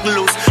hell broke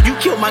loose. You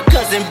killed my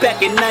cousin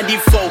back in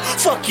 94.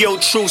 Fuck your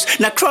truce.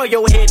 Now crawl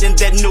your head in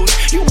that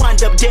noose. You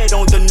wind up dead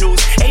on the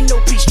news. Ain't no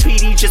peace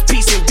treaty, just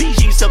peace and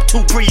BG's up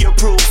to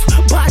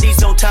pre-approved.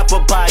 Bodies on top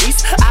of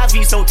bodies,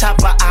 IVs on top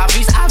of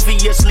IVs.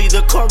 Obviously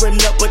the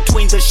coroner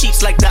between the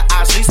sheets like the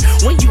Osleys.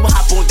 When you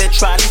hop on that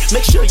trolley,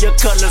 make sure your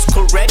color's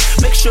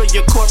correct. Make sure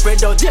you're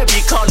corporate or they'll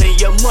be calling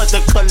your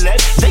mother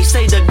collect. They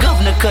say the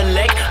governor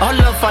collect all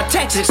of our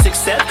taxes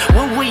except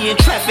when we in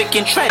traffic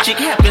and tragic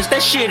happens.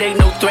 That shit ain't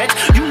no threat.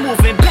 You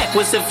moving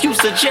backwards if you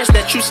suggest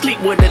that you sleep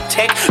with a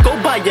tech. Go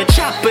buy your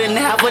chopper and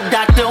have a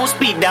doctor on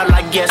speed dial,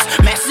 I guess.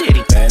 Mac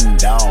City. Bend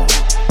down,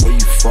 where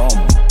you from,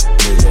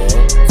 nigga?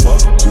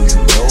 Fuck, do you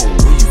know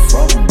where you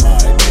from, my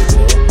nigga?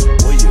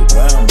 Where your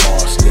grandma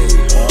stay,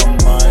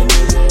 my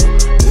nigga?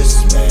 This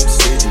is Mac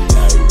City,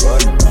 I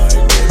run, my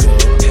nigga.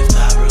 If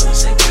my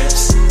rules and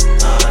Crips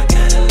all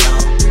got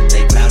along,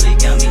 they probably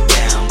got me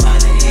down by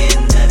the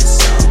end of the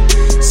song.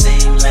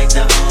 Seem like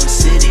the whole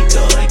city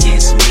go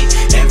against me.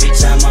 Every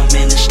time I'm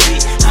in the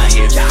street, I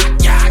hear yak,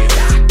 yak,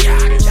 yak,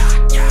 yak,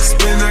 yak, yak.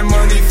 Spend that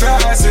money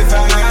fast if I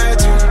had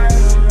to.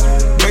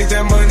 Make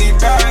that money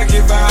back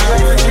if I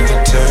had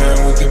to.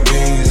 Turn with the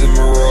beans and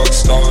my rock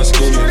star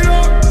skinny.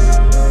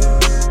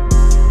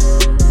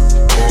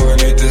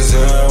 Coordinate the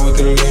zone with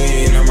the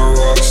lean and my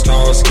rock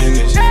star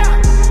skinny.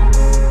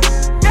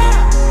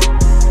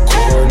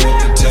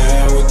 Coordinate the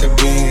tan with the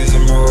beans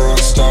and my rock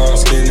star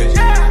skinny.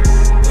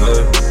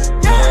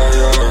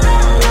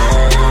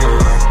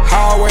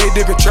 Highway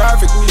dipping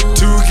traffic,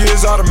 2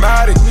 kids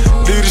automatic.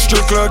 Lead the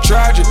strip club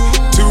tragic,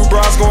 2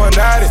 bras going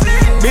at it.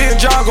 Me and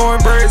John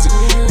going crazy,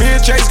 me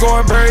and Chase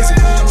going crazy.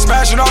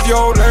 Smashing off your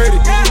old lady,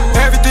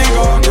 everything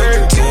going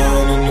crazy.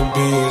 Tan in the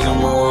beans,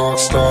 I'm a rock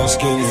star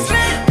skinny.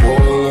 Pour a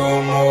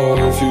little more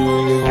if you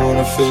really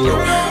wanna feel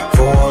it.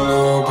 For a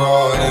little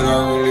bar, and I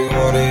really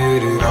wanna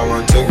hit it. I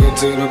wanna take her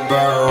to the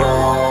bar.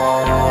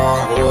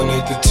 I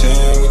need the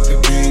tan with the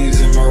beans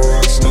and my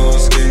rock star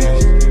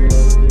skinny.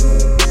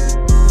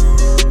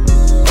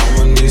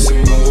 Need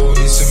some more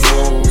if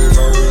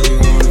I really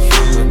wanna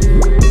feel it.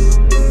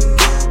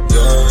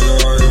 Yeah.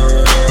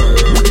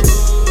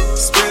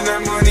 Spend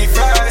that money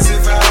fast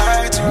if I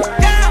had to.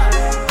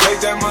 Make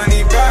that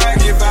money back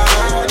if I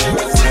had to.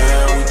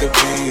 Tan with the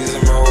beans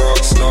and my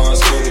rock star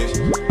skinny.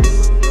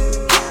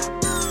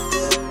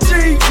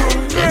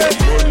 I got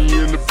money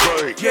in the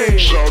bank. Yeah.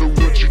 Shout out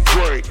what you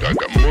drink. I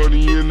got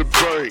money in the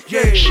bank.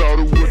 Yeah. Shout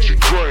out what you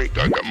drink.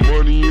 I got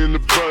money in the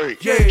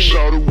bank. Yeah.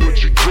 Shout out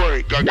what you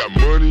drink. I got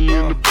money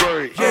in the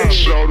bank. Yeah.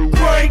 Shout out what you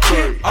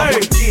drink. I'ma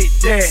get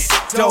that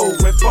dough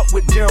and fuck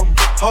with them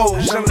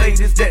hoes. Them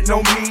ladies that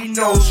know me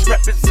know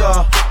Strap is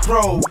a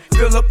pro.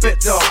 Fill up at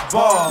the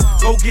bar,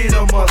 go get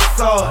a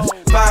massage.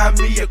 Find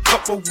me a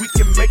couple, we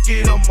can make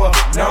it a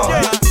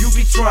menage. You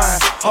be trying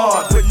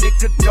hard, but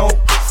nigga don't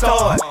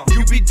start.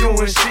 You be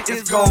doing shit,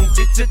 it's gon'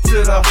 get you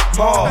to the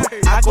mall.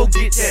 I go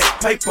get that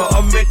paper,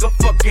 a mega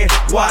fucking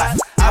watch.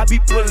 I be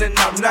pulling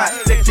out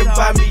knots that can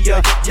buy me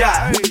a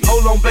yacht.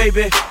 Hold on,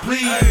 baby,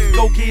 please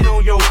go get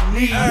on your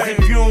knees.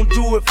 If you don't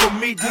do it for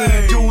me,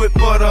 then you do it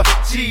for the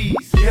cheese.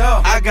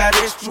 Yeah, I got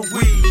extra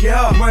weed.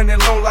 Yeah, money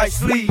long like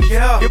sleep.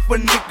 Yeah, if a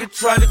nigga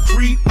try to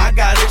creep, I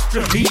got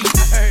extra heat.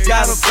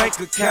 Got a bank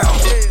account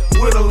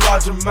with a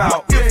large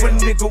amount. If a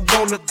nigga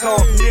wanna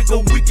talk,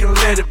 nigga, we can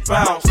let it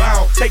bounce.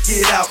 Take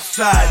it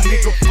outside,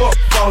 nigga, fuck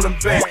falling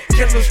back.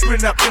 Killer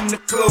sprint up in the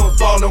club,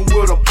 ballin'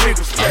 with a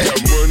bigger stack. I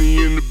got money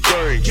in the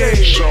bank. Yeah.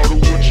 Shout out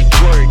what you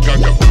drink. I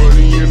got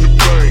money in the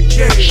bank.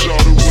 Yeah.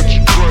 Shout out what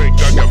you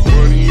drink. I got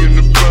money in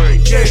the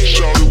bank. Yeah.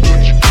 Shout out what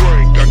you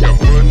drink. I got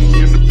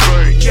money in the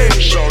bank. Yeah.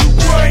 Shout out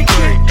what you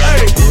drink. I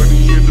got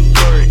money in the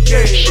bank.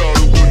 Yeah. Shout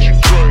out what you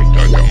drink.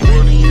 I got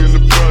money in the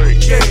bank.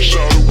 Yeah.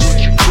 Shout out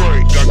what you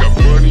drink. I got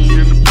money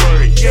in the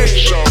bank. Yeah.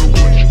 Shout out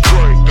what you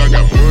drink. I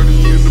got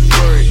money in the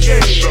bank.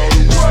 Yeah. Shout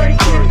out what you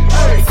drink.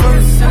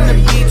 First on the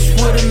beach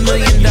with $1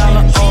 million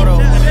auto.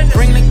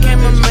 Bring the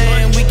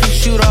cameraman, we can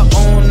shoot our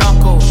own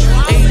knuckle.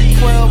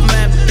 812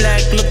 matte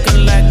black,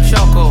 looking like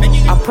Choco.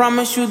 I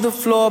promise you the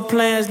floor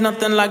plan's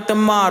nothing like the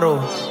model.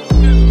 Black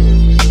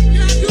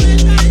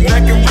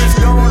and rich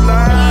don't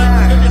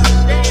lie.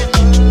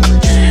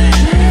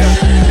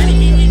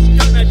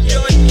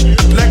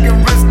 Black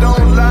and rich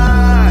don't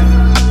lie.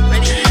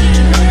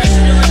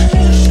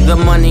 The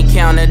money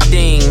counter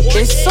ding,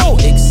 it's so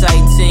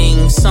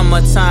exciting.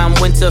 Summertime,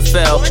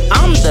 Winterfell,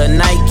 I'm the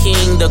night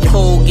king, the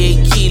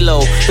Colgate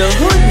kilo. The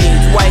hood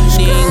needs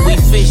whitening, we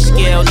fish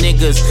scale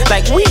niggas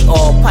like we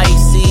all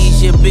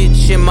Pisces. Your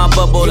bitch in my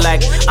bubble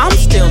like I'm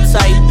still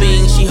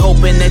typing. She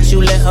hoping that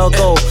you let her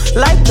go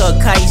like a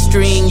kite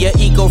string. Your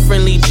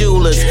eco-friendly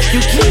jewelers,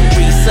 you keep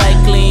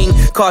recycling.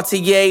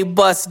 Cartier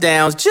bust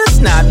downs,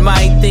 just not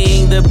my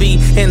thing. To be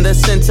in the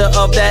center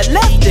of that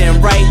left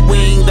and right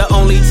wing. The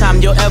only time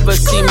you'll ever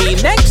see me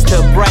next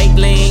to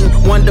Breitling.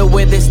 Wonder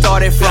where this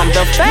started from,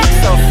 the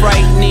facts are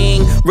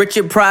frightening.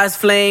 Richard Price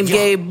Flame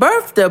gave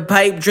birth to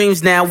pipe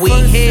dreams, now we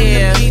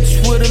here. Beach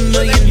with $1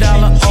 million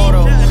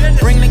auto.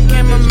 Bring the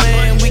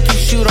cameraman, we can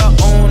shoot our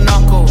own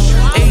knuckle.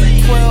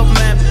 812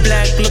 matte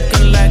black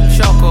looking like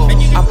Choco.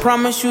 I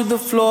promise you the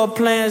floor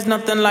plan's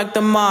nothing like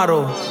the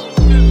model.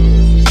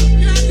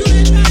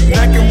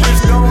 Black and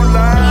rich don't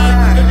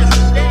lie.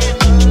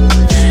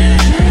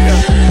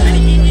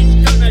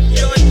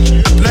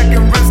 Black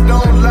and rich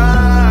don't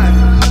lie.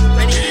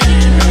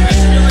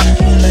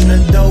 And a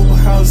dope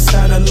house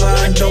had a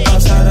line, dope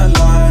house had a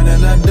line.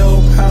 And a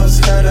dope house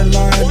had a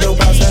line,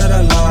 dope house had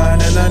a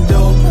line. And a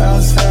dope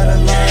house had a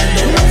line,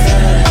 dope house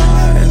had a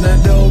line. And a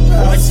dope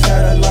house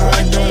had a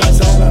line, dope house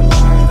had a line.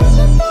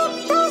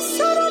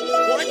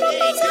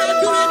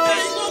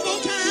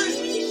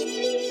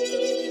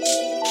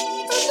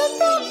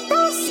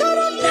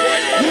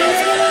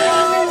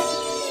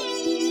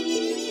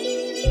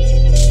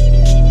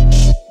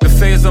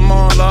 I'm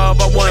on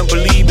love, I wouldn't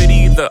believe it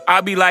either.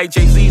 I be like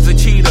Jay-Z's a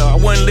cheater, I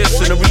wouldn't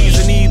listen to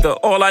reason either.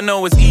 All I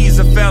know is he's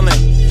a felon.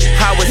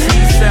 How is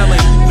he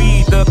selling?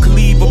 We the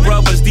Khalifa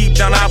brothers, deep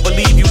down I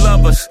believe you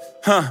love us.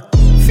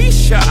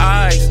 Feast your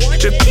eyes,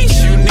 the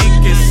piece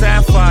unique is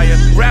sapphire.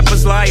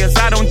 Rappers liars,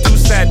 I don't do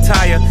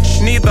satire.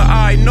 Neither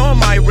I nor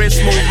my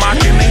wrist move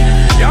mockingly.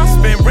 Y'all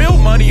spend real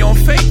money on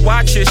fake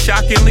watches,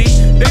 shockingly.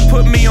 They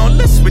put me on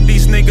lists with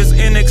these niggas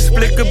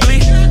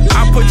inexplicably.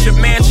 I put your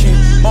mansion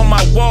on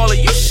my wall, are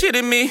you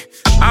shitting me?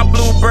 I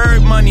blew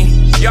bird money,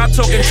 y'all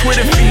talking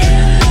Twitter feed.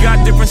 We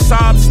got different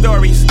sob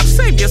stories,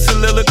 save your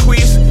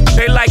soliloquies.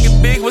 They like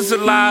if Big was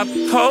alive,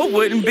 Ho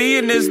wouldn't be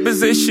in this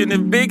position.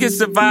 If Big had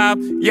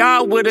survived,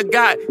 y'all would've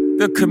got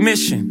the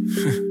commission.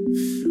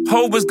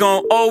 Hov was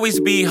gon' always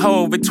be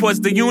Hov. It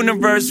was the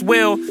universe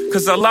will,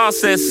 cause Allah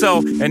said so.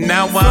 And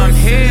now I'm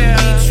here.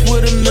 Beach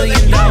with $1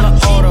 million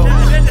auto.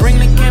 Bring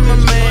the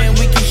cameraman,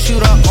 we can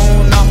shoot our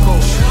own knuckle.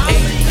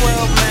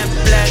 812 matte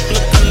black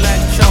looking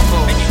like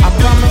Choco. I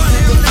promise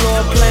you the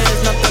floor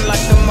plan's nothing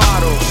like the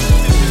model.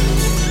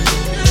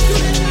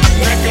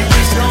 Black and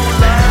rich don't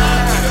lie.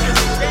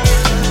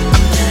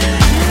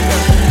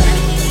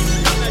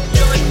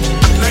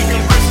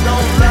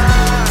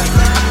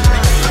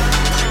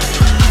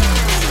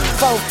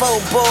 Fofo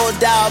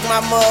bulldog,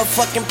 my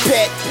motherfucking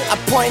pet. I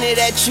pointed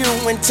at you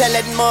and tell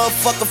that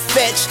motherfucker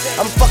fetch.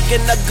 I'm fucking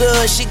her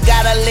good, she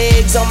got her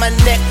legs on my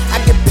neck. I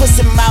get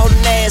pussy mouth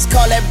and ass,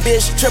 call that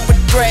bitch triple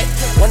threat.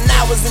 When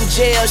I was in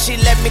jail, she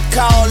let me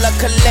call her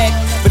collect.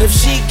 But if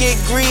she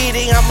get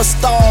greedy, I'ma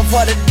starve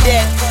her to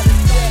death.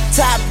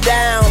 Top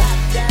down,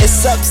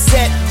 it's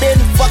upset. Been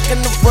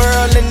fucking the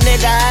world and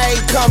nigga, I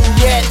ain't come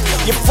yet.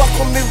 You fuck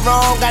with me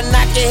wrong, I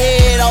knock your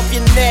head off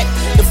your neck.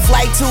 The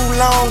flight too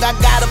long, I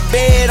got a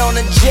bed on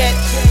a jet.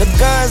 The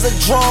guns are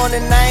drawn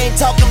and I ain't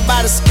talking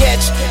about a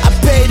sketch. I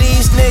pay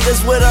these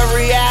niggas with a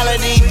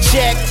reality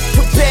check.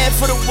 Prepared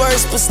for the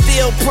worst, but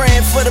still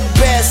praying for the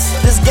best.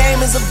 This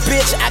game is a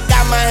bitch, I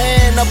got my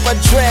hand up a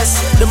dress.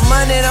 The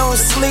money don't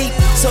sleep,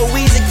 so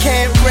easy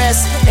can't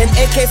rest. And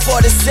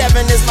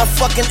AK-47 is my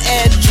fucking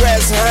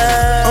address,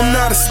 huh? I'm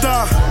not a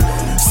star.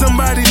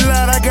 Somebody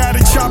lied, I got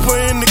a chopper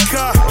in the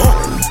car.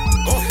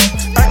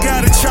 I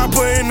got a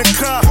chopper in the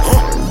car.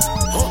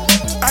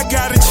 I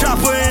got a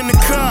chopper in the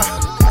car.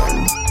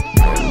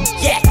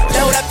 Yeah,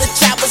 load up the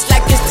choppers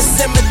like it's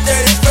December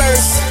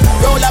 31st.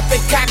 Roll up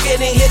and cock it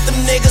and hit them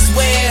niggas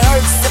where it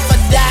hurts. If I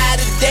die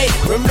today,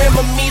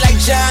 remember me like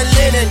John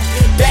Lennon.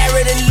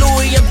 Barrett and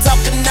Louis, I'm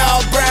talking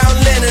all brown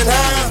linen,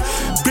 huh?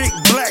 Big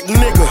black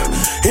nigga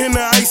in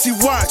the icy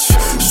watch.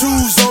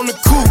 Shoes on the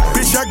coupe,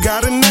 bitch, I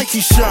got a Nike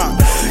shop.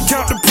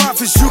 Count the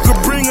profits, you could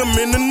bring them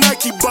in the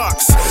Nike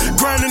box.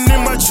 Grinding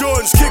in my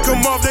Jordans, kick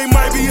them off, they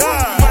might be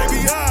high.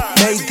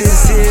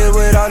 Nathan's here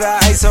with all the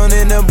ice on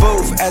in the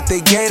booth. At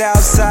the gate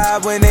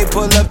outside, when they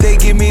pull up, they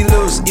give me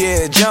loose.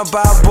 Yeah, jump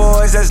out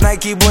boys, that's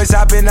Nike boys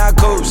hopping our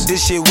coast.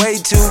 This shit way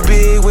too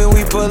big, when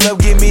we pull up,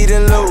 give me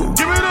the loot.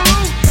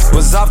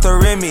 Was off the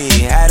Remy,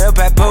 had up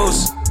at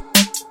post.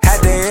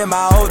 Had to hit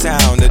my old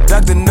town to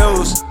duck the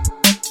news.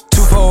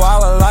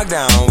 24-hour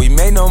lockdown, we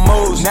made no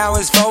moves. Now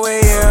it's 4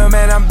 a.m.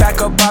 and I'm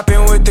back up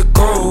popping with the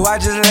crew. I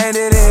just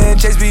landed in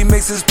Chase B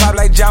mixes pop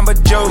like Jamba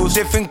Joe's.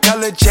 Different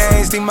color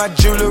chains, think my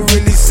jeweler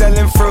really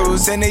selling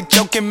fruits. And they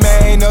joking,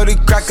 man, know the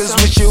crackers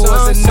wish it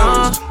was a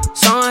news.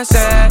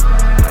 Sunset.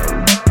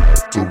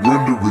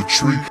 Surrender,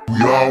 retreat,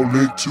 we all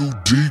in too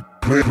deep.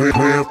 Plan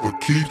for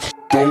keeps,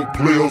 don't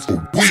play us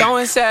for weak.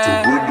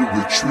 Surrender,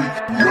 retreat,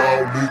 we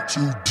all in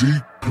too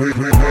deep. Plan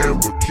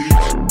for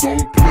keeps,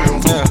 don't play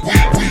us for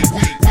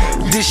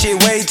weak. This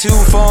shit way too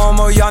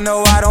formal, y'all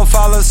know I don't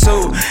follow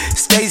suit.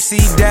 Stacy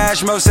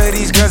Dash, most of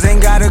these girls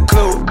ain't got a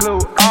clue.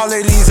 All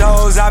of these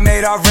hoes I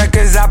made off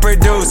records I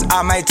produce.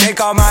 I might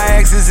take all my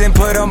exes and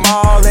put them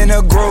all in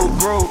a group.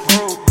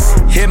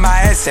 Hit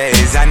my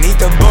essays, I need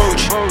the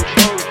booch.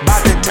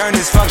 About to turn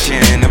this function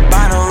into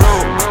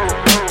Bonnaroo.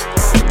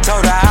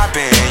 Told her hop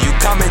in, you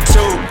coming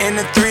too. In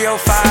the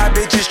 305,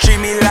 bitches treat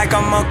me like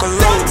I'm Uncle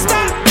Luke.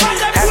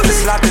 Have to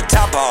slot the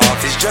top off,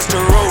 it's just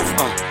a roof.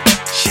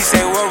 She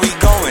say where we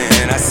going,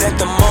 I said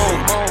the moon.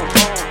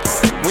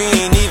 We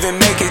ain't even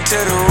make it to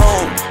the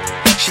room.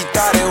 She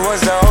thought it was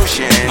the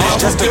ocean,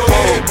 it's just a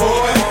boat.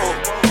 Boy,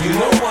 you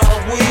know I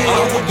win. I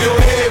whoop your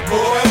head,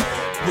 boy.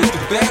 With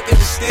the back of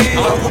the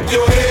steel. I whoop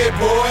your head,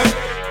 boy.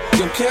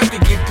 Your cap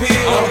can get peeled.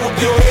 I whoop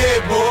your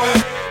head, boy.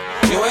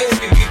 Your ass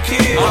can get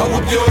killed. I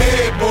whoop your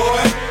head,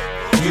 boy.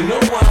 You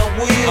know I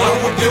win. I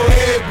whoop your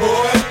head,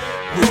 boy.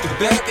 With the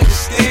back of the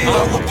steel.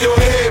 I whoop your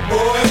head,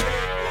 boy.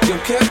 Your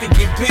cap can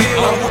get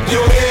peeled. I whoop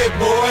your head,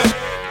 boy.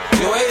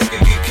 Your ass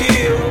can get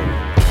killed.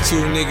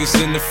 2 niggas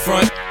in the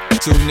front,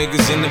 2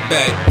 niggas in the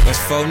back. That's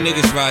 4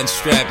 niggas riding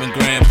strap in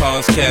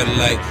Grandpa's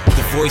Cadillac.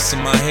 The voice in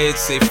my head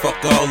say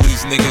fuck all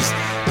these niggas.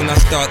 Then I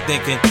start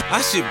thinking I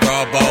should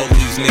rob all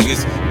these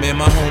niggas. Man,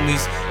 my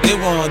homies, they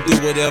wanna do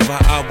whatever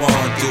I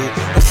wanna do.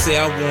 I say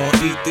I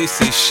wanna eat, they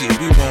say shit,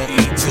 we won't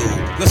eat too.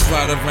 Let's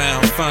ride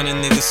around,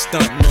 finding niggas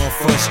stunting on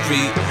Front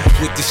Street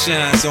with the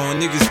shines on.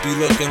 Niggas be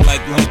looking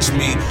like lunch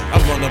meat. I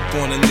run up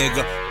on a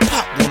nigga,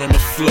 pop one on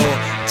the floor.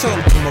 Tell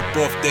him come up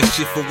off that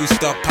shit before we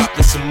start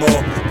popping some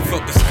more.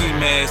 Fuck a ski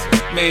mask,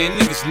 man,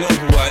 niggas know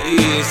who I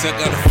is. I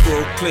got a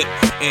full clip,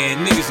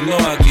 and niggas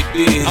know I get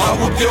big. I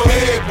whoop your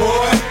head,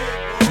 boy.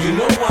 You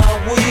know I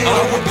win. I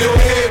whoop your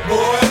head,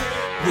 boy.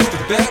 With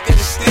the back of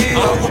the steel.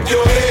 I whoop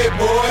your head,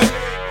 boy.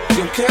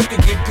 Your cap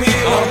can get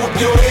peeled. I whoop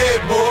your head,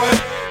 boy.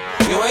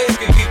 Your ass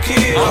can get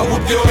killed. I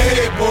whoop your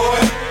head, boy.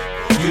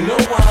 You know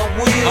I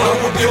win. I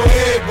whoop your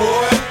head,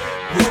 boy.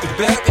 With the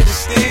back of the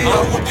steel. I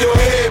whoop your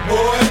head,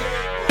 boy.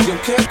 Your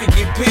cap can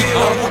get peeled.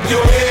 I whoop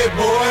your head,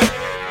 boy.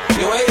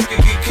 Your ass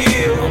can get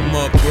killed. I'm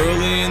up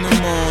early in the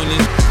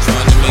morning,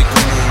 trying to make a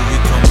move. We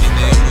coming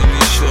in when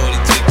you shorty,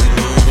 take the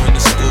little one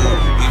to school.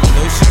 Even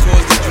though she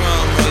caused the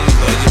drama, you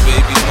love your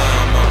baby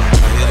mama.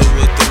 I hit her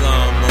with the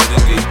llama to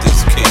get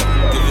this cake.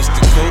 Give us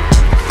the coke,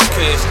 the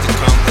cash, the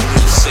combo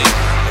with the safe.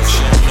 If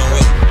she don't know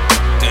it,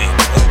 damn,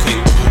 okay,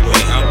 but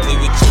wait. I'll play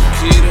with your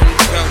kid on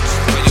the couch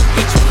while your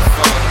bitch on the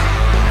phone.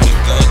 You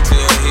gun to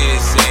her head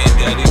saying,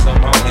 daddy come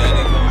home,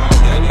 daddy come home,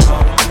 daddy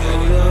come home,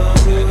 daddy come home.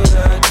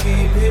 I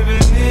keep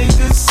hearing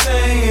niggas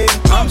saying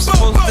I'm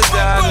supposed to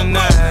die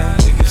tonight.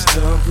 Niggas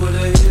done put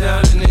a hit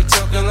out and they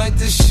talking like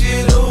this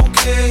shit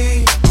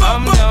okay.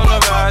 I'm down to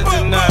ride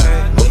tonight.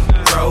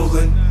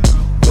 Rolling,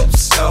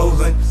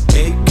 stolen,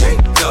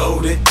 AK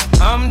loaded.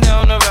 I'm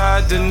down to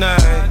ride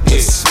tonight.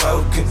 Yeah,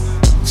 smoking,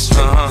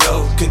 straight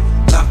loking,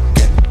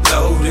 locking,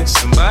 loaded.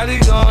 Somebody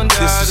gon' die tonight.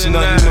 This is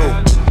nothing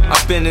new.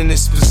 I've been in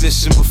this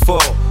position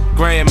before.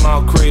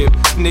 Grandma crib,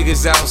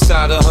 niggas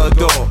outside of her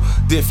door.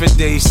 Different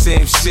days,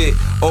 same shit.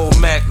 Old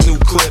Mac, new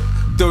clip.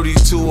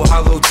 32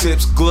 hollow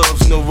tips,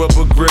 gloves, no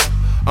rubber grip.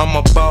 I'm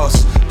a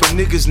boss, but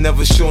niggas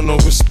never show no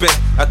respect.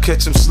 I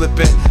catch them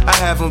slipping, I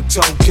have them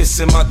tongue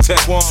kissing. My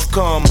tech won't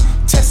come.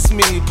 Test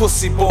me,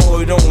 pussy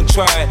boy, don't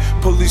try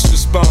it. Police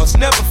response,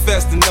 never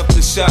fast enough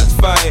to shots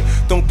fired.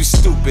 Don't be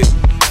stupid.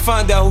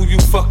 Find out who you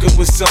fucking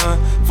with, son.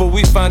 Before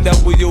we find out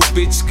where your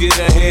bitch get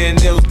her hair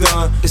and nails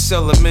done. It's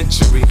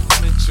elementary.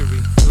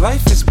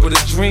 Life is but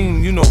a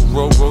dream, you know,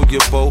 row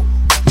your boat.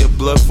 Your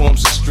blood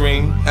forms a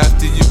stream.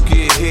 After you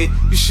get hit,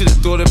 you should've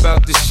thought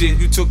about this shit.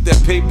 You took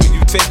that paper, you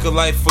take a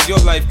life, for your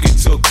life get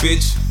took,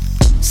 bitch.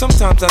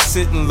 Sometimes I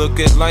sit and look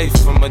at life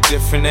from a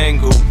different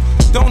angle.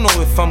 Don't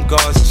know if I'm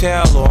God's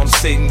child or I'm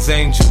Satan's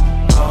angel.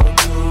 All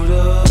through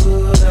the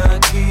hood, I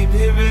keep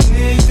hearing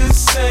niggas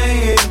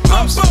saying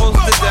I'm supposed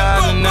to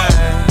die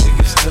tonight.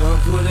 Niggas done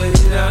put a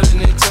hit out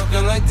and they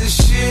talking like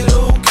this shit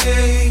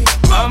okay.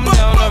 I'm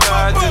down to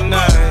ride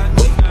tonight.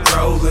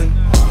 Rolling,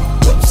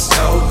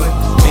 stolen,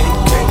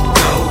 AK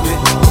loaded.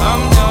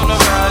 I'm down to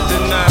ride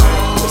tonight.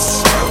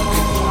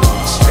 Smoking,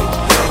 straight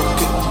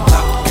loaded,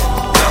 locking,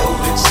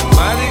 loaded.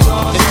 Somebody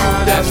gon'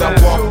 ride tonight. As I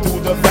walk through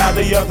the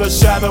valley of the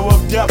shadow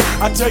of death,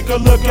 I take a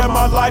look at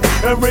my life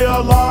and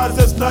realize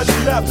there's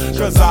nothing left.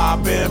 Cause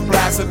I've been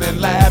blasting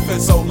and laughing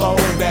so long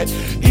that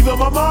Even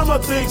my mama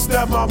thinks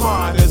that my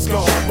mind is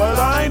gone, but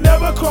I ain't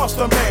never crossed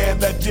a man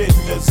that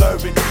didn't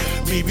deserve it.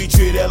 Me be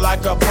treated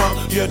like a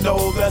punk, you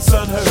know that's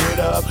unheard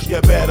of.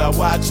 You better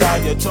watch how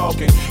you're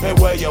talking and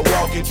where you're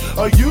walking,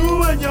 or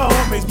you and your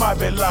homies might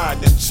be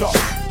lined in chalk.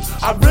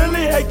 I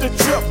really hate the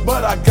trip,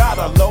 but I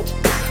gotta low.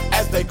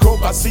 As they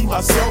croak, I see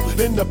myself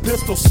in the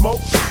pistol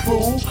smoke.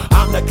 Fool,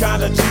 I'm the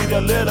kind of G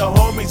the little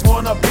homies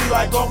wanna be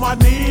like, on my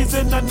knees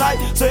in the night,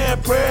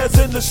 saying prayers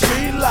in the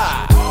street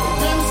light.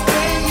 Been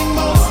spending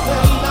most of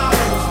their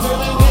lives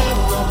living in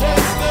the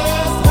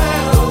gangster's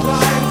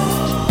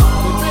paradise.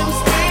 We've been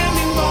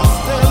spending most of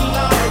their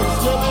lives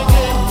living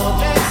in the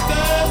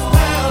gangster's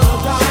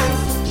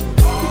paradise.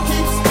 We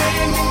keep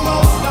spending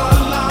most of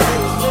our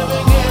lives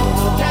living in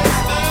the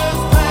gangster's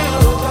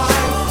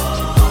paradise.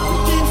 We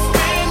keep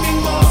spending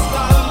most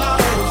of our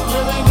lives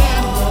living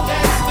in the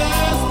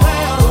gangster's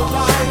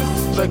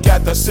paradise. Look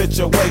at the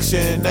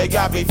situation they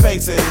got me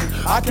facing.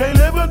 I can't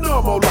live a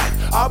normal life.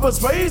 I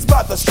was raised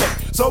by the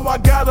state, so I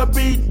gotta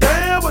be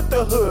down with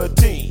the hood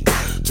team.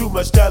 Too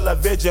much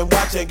television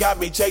watching got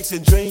me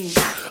chasing dreams.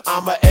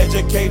 I'm an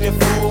educated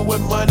fool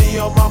with money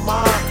on my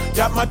mind.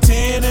 Got my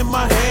 10 in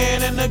my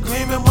hand and a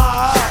gleam in my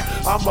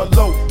eye. I'm a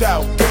loped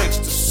out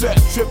gangster, set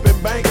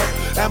tripping banker,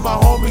 and my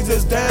homies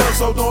is down,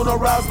 so don't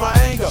arouse my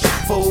anger.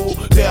 Fool,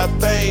 death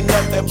ain't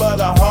nothing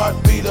but a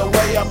heartbeat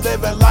away. I'm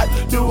living life,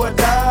 do or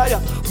die.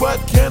 What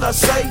can I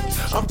say?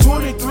 I'm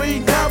 23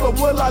 now, but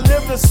will I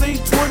live to see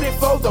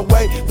 24? The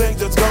way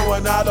things is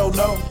going, I don't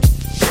know.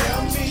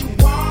 Tell me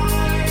why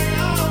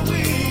are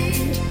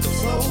we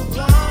so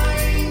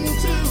blind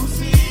to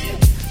see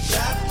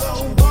that the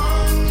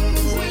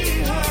ones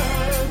we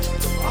hurt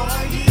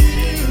are you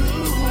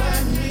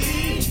and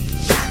me?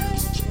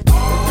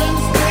 We've been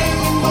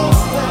spending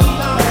most of our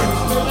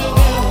lives living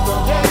in the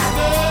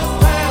gangster's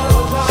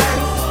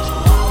paradise.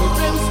 We've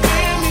been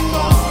spending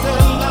most of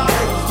our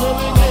lives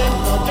living in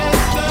the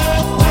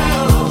gangster's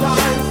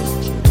paradise.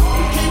 We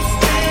keep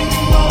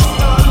spending most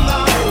of our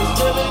lives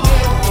living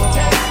in the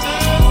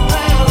gangster's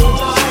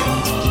paradise. We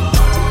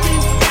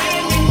keep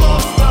spending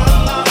most of our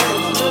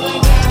lives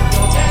living in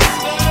the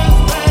gangster's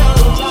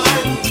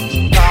paradise.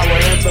 Power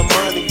and the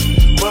money,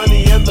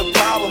 money and the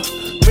power.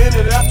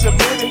 Minute after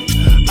minute,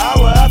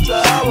 hour after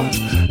hour.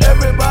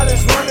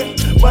 Everybody's running,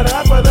 but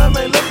half of them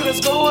ain't looking what's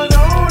going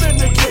on in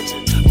the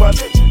kitchen. But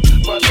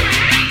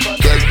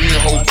back then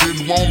hoes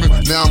didn't want me,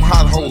 now I'm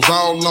hot hoes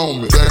all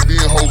on me. Back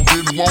then hoes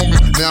didn't want me,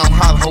 now I'm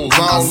hot hoes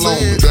all on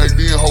me. Back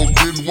then hoes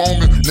didn't want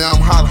me, now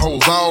I'm hot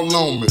hoes all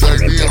on me. Back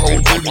then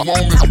hoes didn't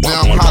want me,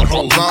 now I'm hot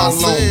hoes all on me.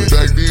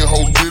 Back then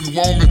hoes didn't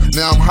want me,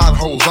 now I'm hot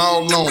hoes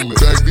all on me.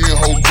 Back then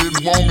hoes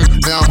didn't want me,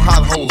 now I'm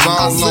hot hoes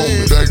all on me.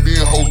 Back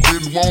then hoes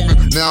didn't want me,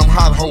 now I'm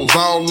hot hoes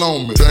all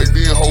on me. Back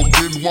then hoes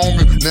didn't want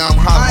me, now I'm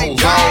hot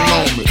hoes all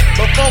on me.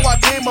 Before I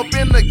came up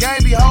in the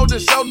game, these hoes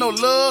didn't show no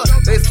love.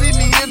 They see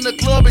me in the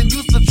club and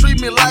used to treat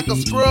me like a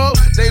scrub.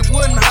 They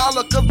wouldn't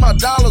holler cause my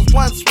dollars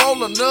wasn't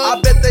swollen up. I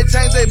bet they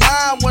changed their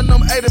mind when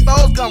them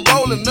 84s come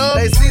rolling up.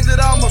 They see that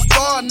I'm a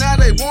star, now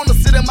they wanna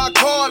sit in my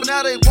car.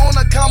 Now they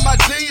wanna count my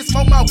G's,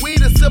 smoke my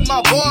weed and sip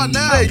my bar.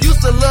 Now they used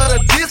to love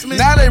to diss me,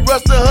 now they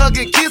rush to hug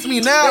and kiss me.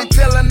 Now they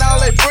telling all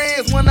their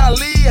friends when I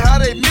leave how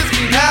they miss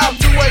me. Now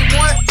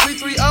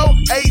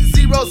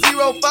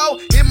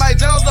 281-330-8004. Hit Mike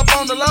Jones up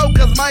on the low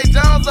cause Mike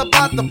Jones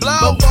about to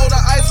blow. Before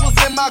the ice was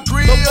in my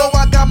grill, before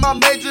I got my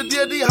major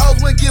deal, these hoes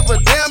wouldn't give a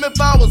damn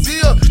if I was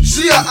here.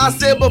 Shit, I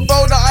said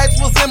before the ice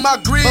was in my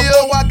grill,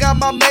 before I got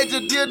my major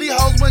deal, these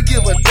hoes wouldn't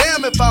give a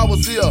damn if I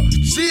was here.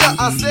 Shit,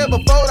 I said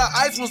before the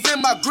ice was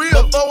in my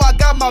grill, before I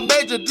got my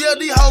major deal,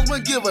 these hoes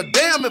wouldn't give a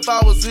damn if I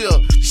was here.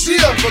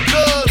 Shit,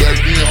 because back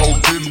then hoes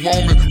didn't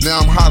want me, now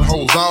I'm hot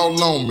hoes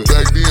all on me.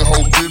 Back then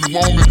hoes didn't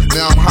want me,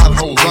 now I'm hot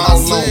hoes all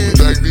on me.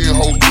 Back then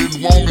hoes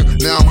didn't want me,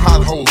 now I'm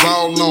hot hoes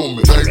all on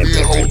me. Back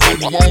then hoes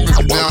didn't want me,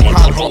 now I'm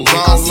hot hoes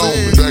all on me.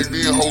 Back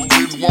then hoes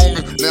didn't want me,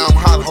 now I'm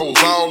hot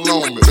hoes all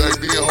on me. Back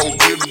then hoes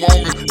didn't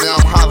want me, now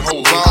I'm hot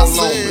hoes all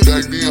on me.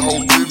 Back then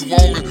hoes didn't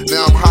want me,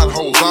 now I'm hot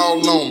hoes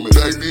all on me.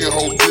 Back then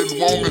hoes didn't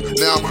want me,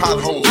 now I'm hot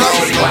hoes all on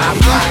me.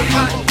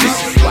 This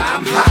is why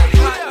I'm hot.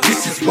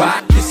 This is why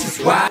I'm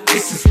hot.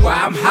 This is why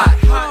I'm hot.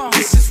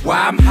 This is why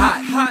I'm hot.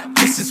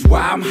 This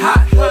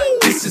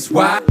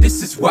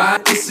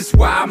is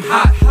why I'm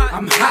hot.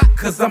 I'm hot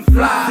cause I'm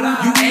fly.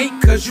 You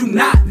ain't cause you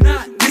not.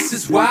 This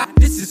is why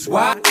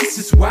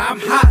I'm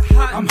hot.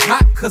 I'm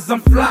hot cause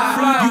I'm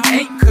fly. You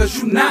ain't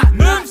cause you not.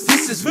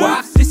 This is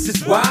why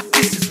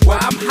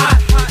I'm hot.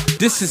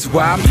 This is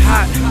why I'm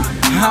hot.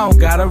 I don't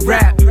gotta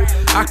rap.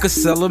 I could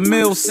sell a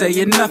mill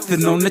saying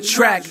nothing on the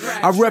track.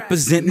 I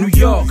represent New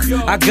York.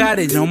 I got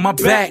it on my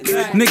back.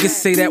 Niggas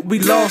say that we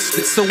lost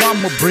it, so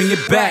I'ma bring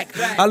it back.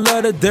 I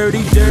love the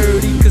dirty,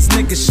 cause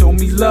niggas show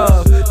me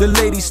love. The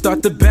ladies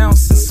start to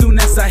bounce as soon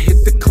as I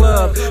hit the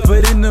club.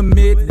 But in the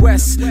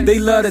Midwest, they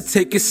love to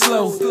take it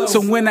slow.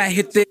 So when I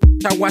hit the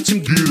I watch them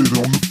get it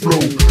on the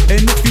floor.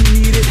 And if you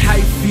need it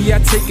hypey, I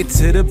take it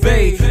to the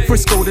Bay.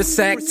 Frisco to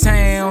Sac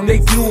Town, they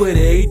do it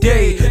every day.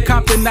 yeah.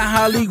 Compton to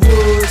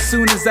Hollywood,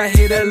 soon as I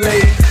hit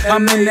LA.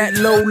 I'm in that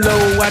low,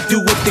 I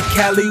do it the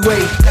Cali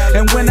way.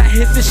 And when I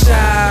hit the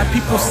Shy,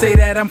 people say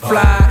that I'm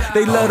fly.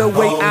 They love the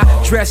way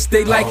I dress,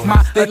 they like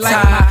my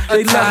attire.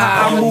 They love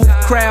how I move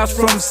crowds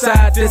from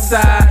side to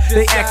side.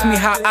 They ask me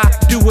how I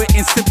do it,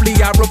 and simply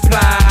I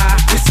reply,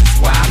 this is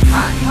why I'm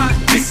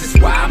hot. This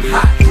is why I'm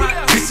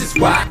hot. This is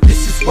why I'm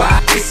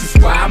hot. This is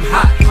why I'm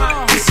hot.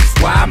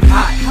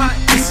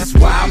 This is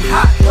why I'm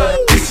hot.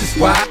 This is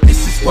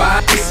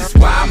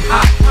why I'm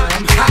hot.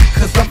 I'm hot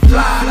cause I'm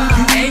fly.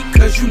 You ain't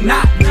cause you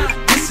not.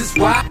 This is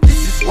why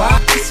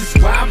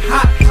I'm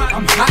hot.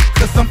 I'm hot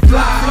cause I'm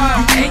fly.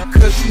 You ain't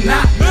cause you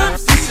not.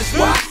 This is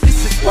why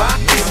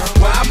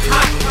I'm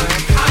hot.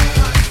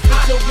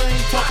 Bitch your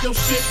game, talk your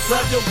shit,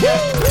 grab your gap.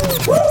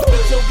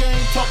 Bitch your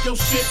game, talk your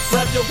shit,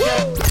 grab your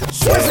gap.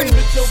 Bitch your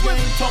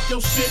game, talk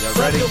your shit,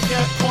 grab your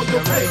gap, call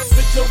your face.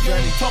 Bitch your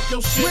game, talk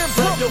your shit,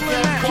 grab your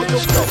gap, call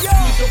your face.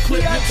 Squeeze your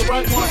clip, hit the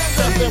right one.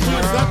 Tap that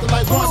wheel, got the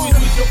light one.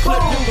 Squeeze your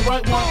clip, hit the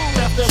right one.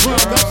 Tap that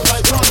wheel, got the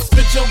light one.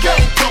 Spit your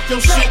game, talk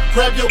your shit,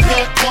 grab your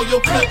gap, call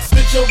your clip.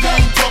 Spit your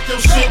game, talk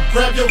your shit,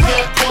 grab your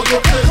gap, call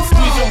your clip.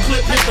 Squeeze your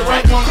clip, hit the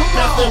right one.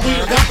 Tap that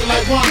wheel, got the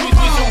light one.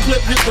 Squeeze your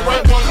clip, hit the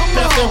right one.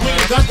 Tap that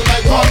wheel, got the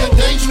light one.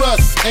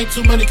 Dangerous, ain't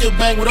too many can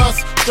bang with us.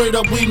 Straight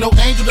up, we no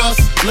angel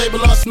dust.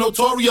 Label us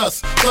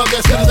notorious. Thug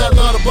ass niggas that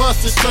love to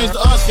bust. It's strange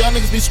to us. Y'all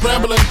niggas be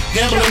scrambling,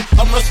 gambling.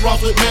 I'm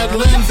restaurants with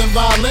mandolins and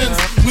violins.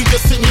 We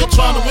just sitting here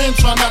trying to win,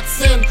 trying not to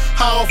sin.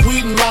 High off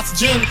weed and lots of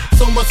gin.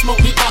 So much smoke,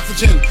 need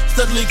oxygen.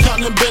 Steadily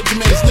counting them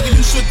Benjamins. Nigga,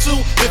 you should too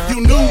if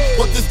you knew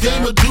what this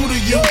game would do to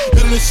you.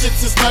 Been in this shit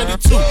since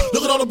 92.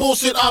 Look at all the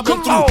bullshit I've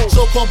been through.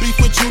 So-called beef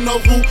with you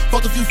know who.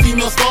 Fucked a few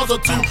female stars or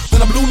two.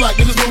 Then I'm blue like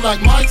niggas know like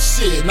my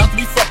shit. Not to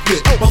be fucked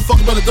with.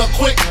 Motherfucker better duck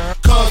quick.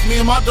 Cause me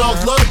and my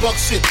dogs love the buck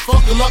shit.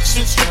 Fuck the luck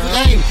shit, strictly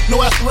aim.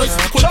 No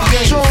aspirations to quit the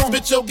game.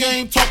 Spit your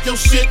game, talk your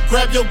shit,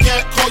 grab your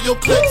gap, call your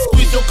clip,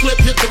 squeeze your clip,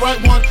 hit the right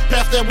one.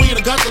 Pass that weed,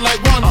 I got the like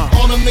one.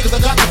 All them niggas,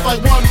 I got to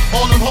fight one.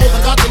 All them hoes, I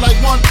got to like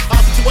one.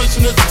 Our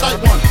situation is a tight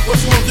one. What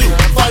you gonna do?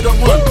 Fight or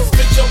run?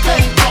 Spit your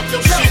game, talk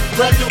your shit,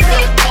 grab your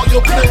gap, call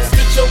your clip.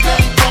 Spit your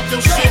game, talk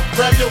your shit,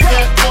 grab your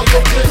gap, call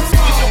your clip.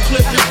 Squeeze your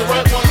clip, hit the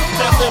right one.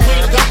 Pass that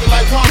weed, I got the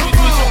like one.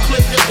 Squeeze your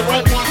clip, hit the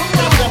right one.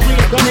 Pass that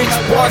weed, I got the like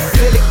one. Boy,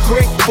 silly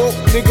quick, folk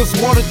niggas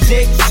wanna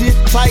check shit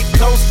tight,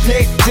 no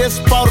stick.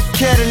 Just bought a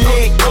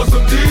Cadillac. Throw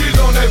some D's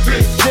on that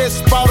bitch.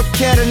 Just bought a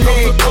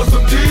Cadillac. Throw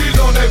some D's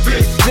on that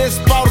bitch.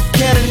 Just bought a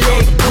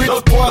Cadillac.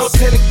 Rich boy,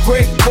 silly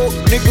quick, folk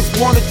niggas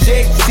wanna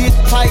check shit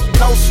tight,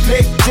 no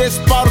slick.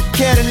 Just bought a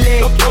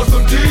Cadillac. Throw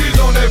some D's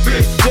on that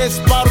bitch.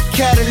 Just bought a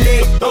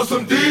Cadillac. Throw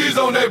some D's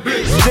on that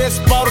bitch.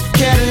 Just bought a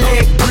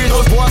Cadillac.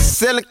 Rich boy,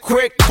 selling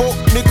crack, folk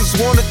niggas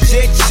wanna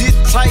check shit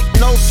tight,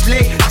 no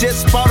slick.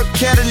 Just bought a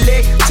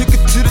Cadillac. Took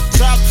it to the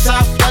top,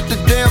 got the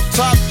damn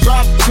top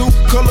drop.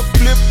 2-color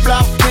flip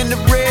flop in the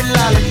red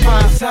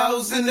lollipop.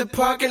 House in the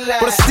parking lot.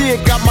 But I still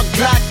got my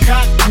Glock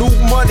cock. New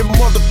money,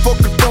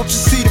 motherfucker. Don't you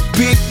see the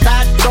big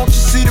dot? Don't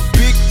you see the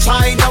big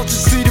chain? Don't you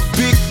see the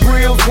big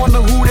grills?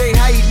 Wonder who they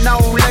hating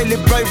on lately,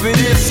 baby.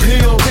 This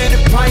hill. Penny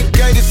pint,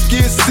 gated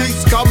skin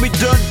seats. Call me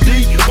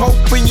Dundee. Hope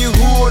in your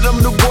hood,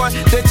 I'm the one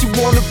that you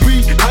wanna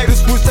be.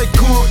 Haters wish they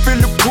could feel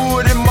the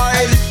wood in my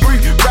 83.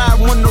 Ride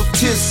with no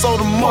tears, so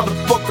the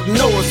motherfucker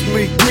know it's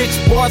me. Rich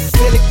boy,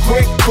 selling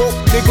crack, broke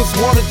niggas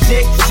wanna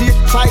check shit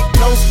tight,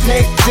 no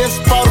snack. Just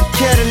bought a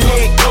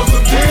Cadillac. Throw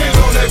some D's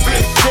on that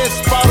bitch. Just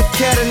bought a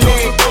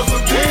Cadillac. Throw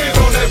some D's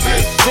on that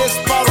bitch. Just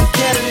bought a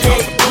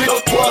Cadillac.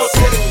 Rich boy,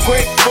 selling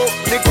crack, broke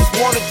niggas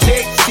wanna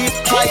check shit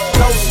tight,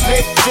 no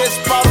snack. Just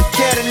bought a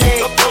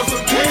Cadillac. Throw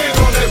some D's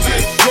on that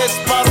bitch. Just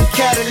bought a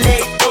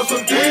Cadillac. Throw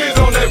some D's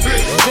on that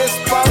bitch. Just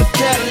bought a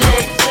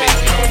Cadillac.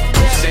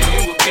 You say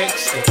you a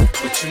gangster,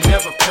 but you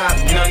never pop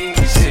nothing.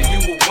 You say you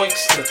a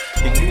wankster,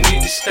 and you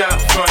need to stop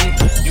frontin'.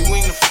 You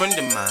ain't a friend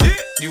of mine,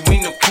 you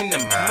ain't no kin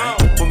of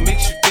mine. What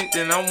makes you think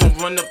that I won't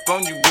run up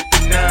on you with the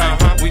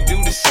 9? We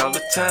do this all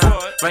the time,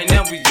 right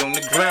now we on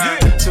the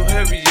grind. So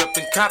hurry up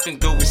and cop and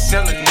go, we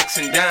sellin' nicks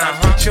and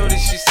dimes. Shorty,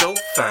 she's so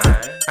fine,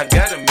 I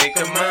gotta make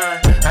her mine.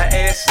 I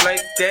ass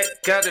like that,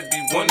 gotta be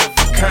one of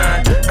a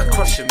kind. I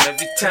crush him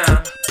every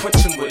time,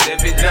 punch him with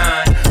every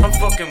line. I'm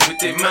fucking with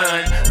their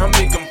mind, I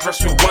make them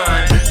press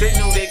rewind. They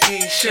know they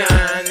can't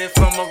shine if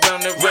I'm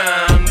around the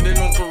rhyme. Been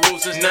on parole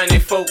since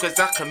 94 cause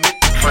I commit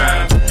the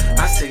crime.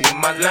 I say in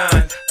my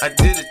line, I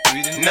did it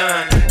 3 to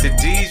 9. The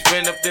D's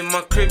ran up in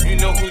my crib, you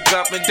know who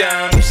dropping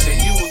down. You say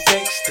you a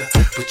gangster,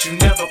 but you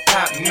never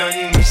pop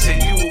nothing. You say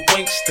you a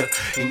wankster,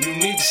 and you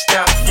need to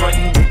stop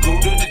frontin'. You go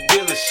to the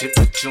dealership,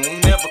 but you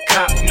don't never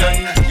cop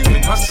nothing. You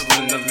been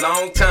hustling a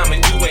long time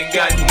and you ain't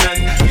got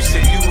nothing. You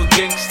say you a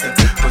gangster,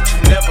 but you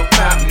never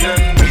pop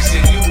nothing. You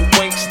say you a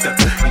wankster,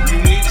 and you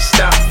need to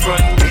stop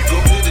frontin'. You go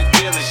to the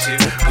dealership,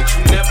 but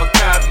you never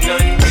cop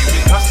nothing. You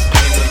been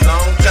hustling a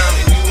long time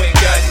and you ain't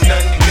got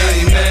nothing.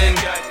 Amen.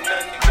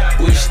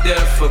 Wish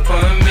death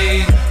upon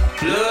me.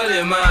 Blood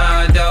in my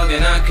eye, dog,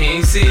 and I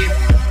can't see.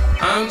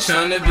 I'm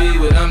tryna be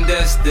what I'm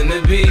destined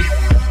to be.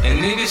 And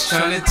niggas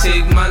tryna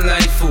take my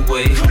life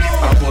away.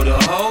 I put a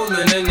hole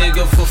in a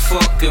nigga for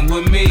fucking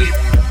with me.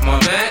 My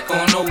back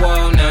on the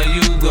wall, now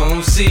you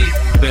gon' see.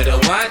 Better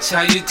watch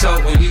how you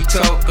talk when you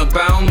talk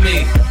about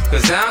me,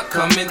 cause I'll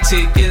come and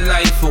take your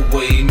life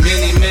away.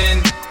 Many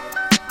men,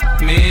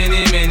 many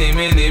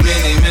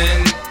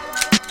men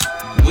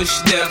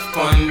wish death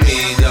on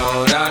me,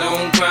 Lord. I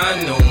don't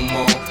cry no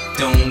more,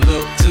 don't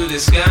look to the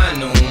sky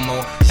no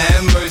more.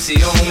 Have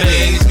mercy on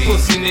me. These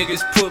pussy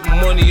niggas put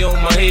money on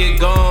my head.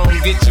 Gone,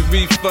 get your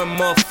refund,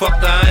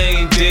 motherfucker, I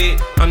ain't dead.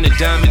 I'm the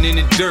diamond in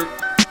the dirt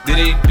that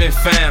ain't been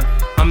found.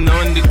 I'm the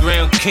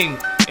underground king,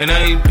 and I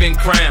ain't been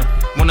crowned.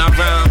 When I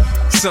rhyme,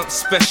 something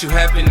special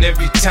happen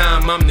every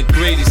time. I'm the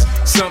greatest,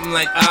 something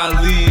like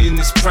Ali in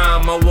his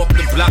prime. I walk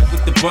the block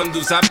with the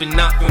bundles, I've been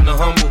knocked on the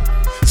humble.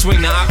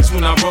 Swing the ox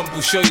when I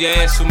rumble, show your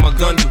ass with my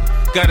gun do.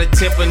 Gotta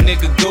tip a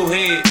nigga, go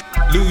ahead,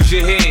 lose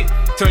your head.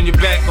 Turn your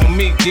back on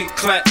me, get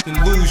clapped and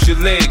lose your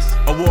legs.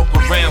 I walk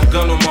around,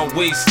 gun on my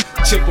waist,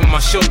 chip on my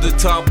shoulder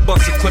till I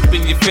bust a clip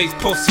in your face.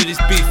 Post to this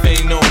beef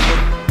ain't over.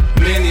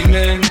 Many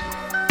men,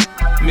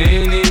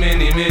 many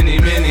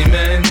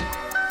men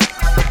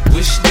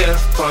wish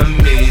death on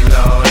me,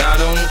 Lord. I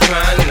don't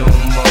cry no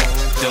more,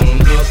 don't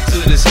look to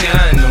the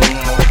sky no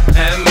more.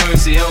 Have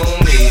mercy on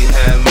me,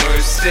 have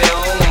mercy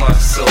on my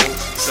soul.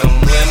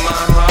 Somewhere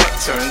my heart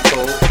turned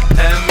cold.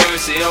 Have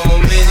mercy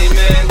on many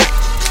men,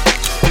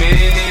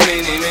 many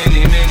men.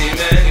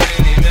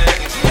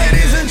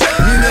 Ladies and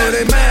gentlemen, you know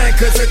they mad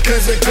cause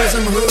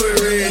I'm hood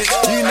rich.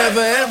 You never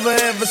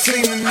ever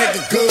seen a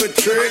nigga good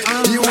trick.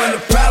 You want a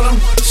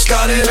problem?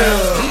 Start it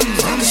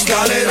up,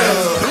 start it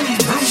up,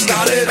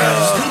 start it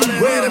up.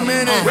 Wait a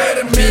minute,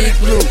 Big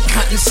loop,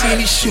 cotton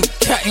candy shoot,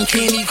 cotton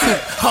candy coop.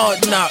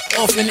 Hard knock,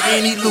 off in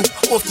any loop,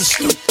 off the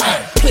stoop.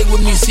 Play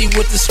with me, see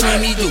what the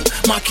swimmy do.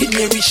 My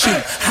canary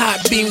shoot, high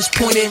beams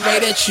pointed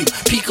right at you.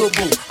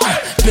 Peekaboo,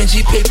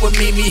 Benji paper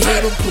made me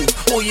hate a poo.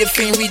 All your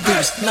fame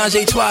reduced,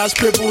 Najee twice,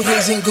 purple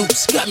haze and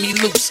goops. Got me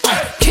loose,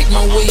 kick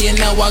my way and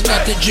now I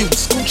got the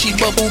juice. Gucci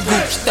bubble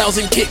goops,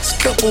 1,000 kicks,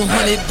 couple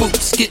hundred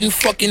boots. Getting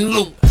fucking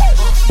loot,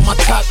 my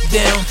top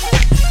down.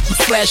 I'm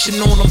flashing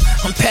on them,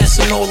 I'm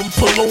passing all them.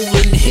 Pull over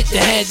and hit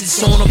the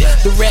hazards on them.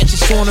 The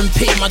ratchets on them,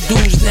 pay my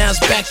dues, now it's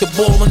back to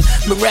ballin'.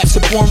 My raps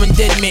are boring,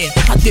 dead man,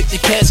 I dip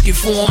the casket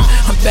for them.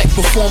 I'm back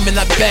performing,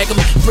 I bag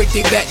them, break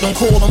their back, don't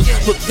call them.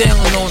 Look down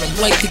on them,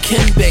 like the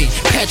Kenbay,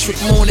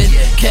 Patrick Morning.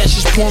 Cash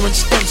is pouring,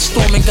 stunt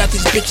storming, got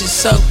these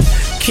bitches up.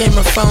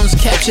 Camera phones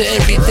capture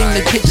everything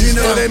the pictures.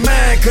 You know they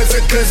mad cause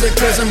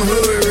I'm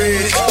hood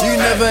rich. You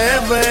never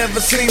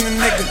ever seen a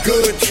nigga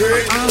good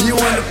trick. You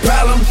want a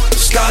problem?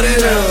 Start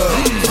it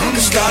up.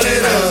 Start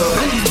it up,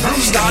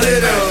 start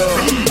it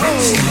up.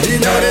 You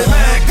know they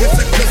mad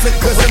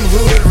cause I'm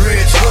hood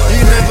rich.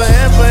 You never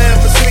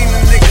ever seen a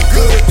nigga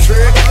good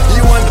trick.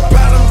 You want the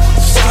problem?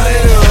 Start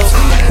it up,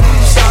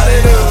 start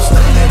it up,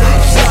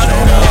 start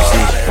it up.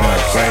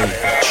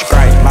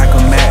 Strike like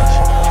a match,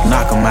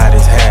 knock him out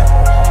his hat.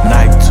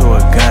 Knife to a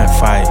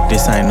gunfight,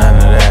 this ain't none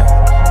of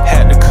that.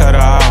 Had to cut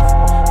her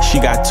off, she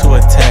got too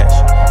attached.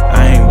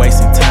 I ain't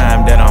wasting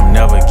time that I'm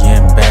never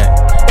getting back.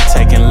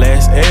 Taking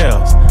less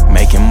L's,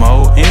 making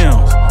more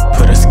M's.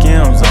 Put her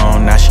skims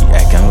on, now she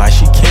acting like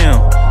she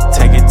Kim.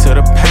 Take it to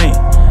the paint,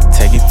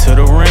 take it to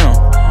the rim.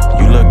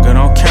 You look good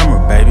on camera,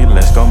 baby,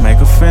 let's go make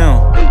a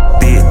film.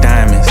 Big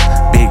diamonds,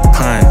 big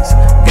puns,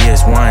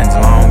 VS1s,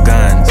 long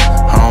guns,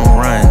 home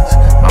runs.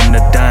 I'm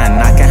the done,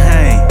 I can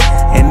hang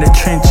in the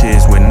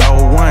trenches with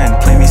no one.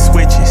 Plenty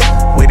switches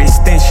with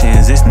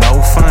extensions, it's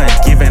no fun.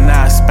 Giving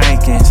out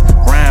spankings,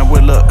 rhyme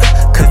with look,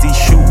 cause he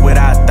shoot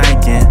without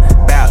thinking.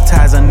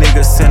 Baptize a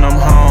nigga, send him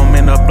home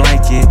in a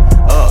blanket.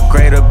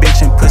 Upgrade a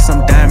bitch and put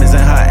some diamonds in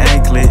her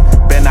anklet.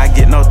 Bet not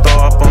get no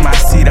throw up on my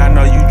seat, I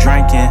know you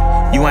drinking.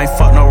 You ain't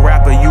fuck no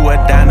rapper, you a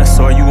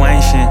dinosaur, you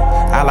ancient.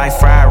 I like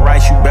fried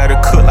rice, you better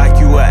cook like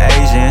you a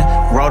Asian.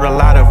 Wrote a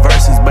lot of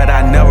verses, but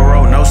I never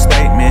wrote no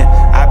statement.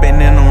 I been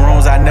in them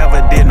rooms, I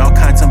never did no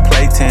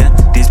contemplating.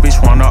 This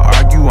bitch wanna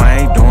argue,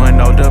 I ain't doing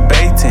no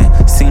debating.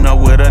 Seen her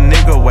with a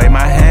nigga, wave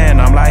my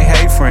hand, I'm like,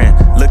 hey friend.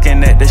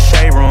 Looking at the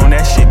shade room,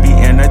 that shit be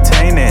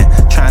entertaining.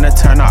 Tryna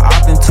turn her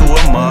op into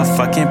a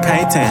motherfucking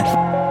painting.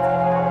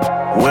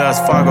 Wells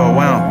Fargo,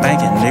 where I'm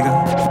banking, nigga.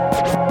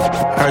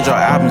 Heard your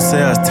album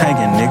sales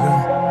tanking,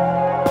 nigga.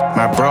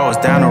 My bros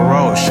down the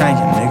road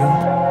shanking, nigga.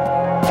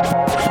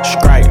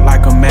 Strike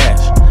like a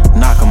match,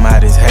 knock him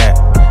out his hat.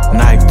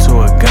 Knife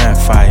to a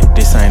gunfight,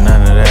 this ain't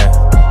none of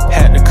that.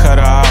 Had to cut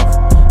her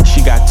off,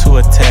 she got too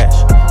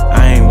attached.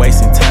 I ain't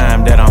wasting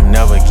time that I'm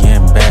never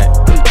getting back.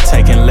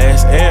 Taking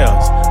less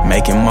L's,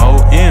 making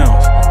more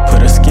M's.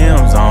 Put her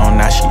skims on,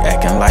 now she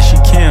acting like she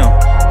Kim.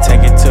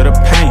 Take it to the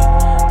paint,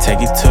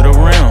 take it to the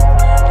rim.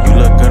 You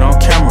look good on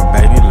camera,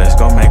 baby, let's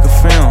go make a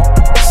film.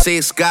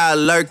 6 guy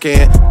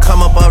lurking,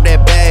 come up off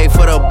that bag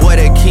for the boy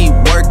that keep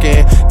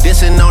working.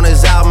 Dissing on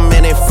his album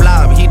and it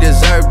flop, he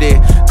deserved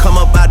it. Come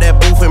up out that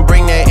booth and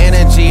bring that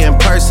energy in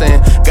person.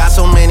 Got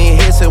so many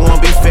hits, it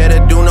won't be fair to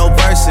do no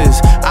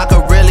verses. I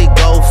could really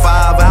go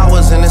 5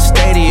 hours in the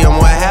stadium.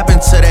 What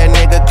happened to that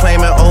nigga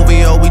claiming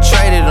OVO? We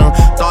traded him.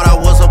 Thought I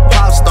was a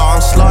pop star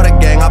on Slaughter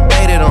Gang, I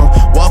baited him.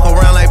 Walk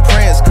around like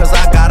Prince, cause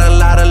I got a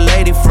lot of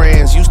lady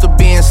friends. Used to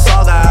be in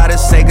Saga out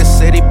of Sega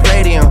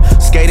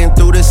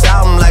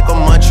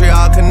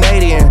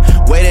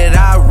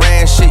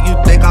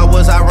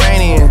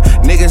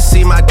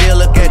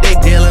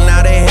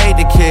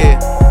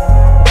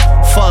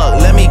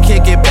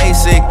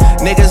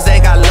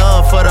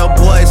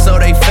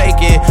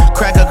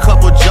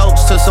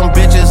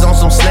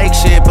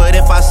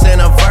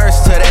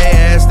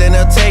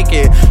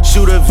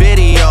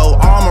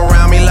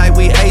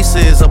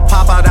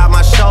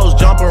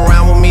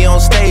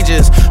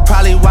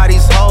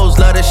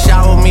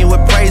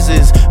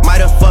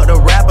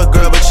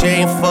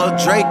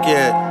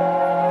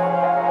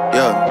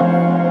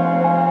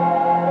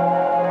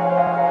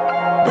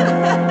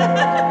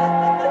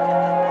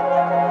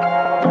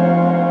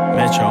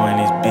Metro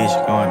and his bitch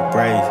going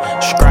brazen.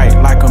 Strike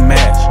like a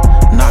match,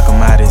 knock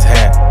him out his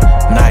hat.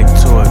 Knife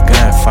to a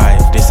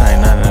gunfight, this ain't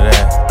none of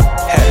that.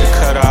 Had to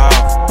cut her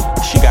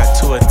off, she got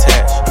too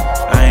attached.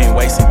 I ain't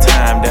wasting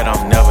time that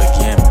I'm never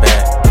getting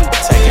back.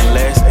 Taking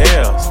less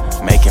L's,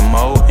 making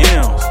more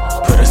M's.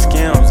 Put her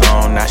skims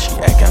on, now she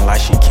acting like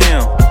she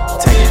Kim.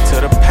 Take it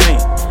to the paint,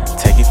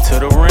 take it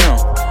to the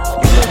rim.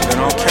 You look good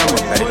on camera,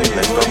 baby,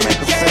 let's go make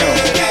a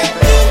film.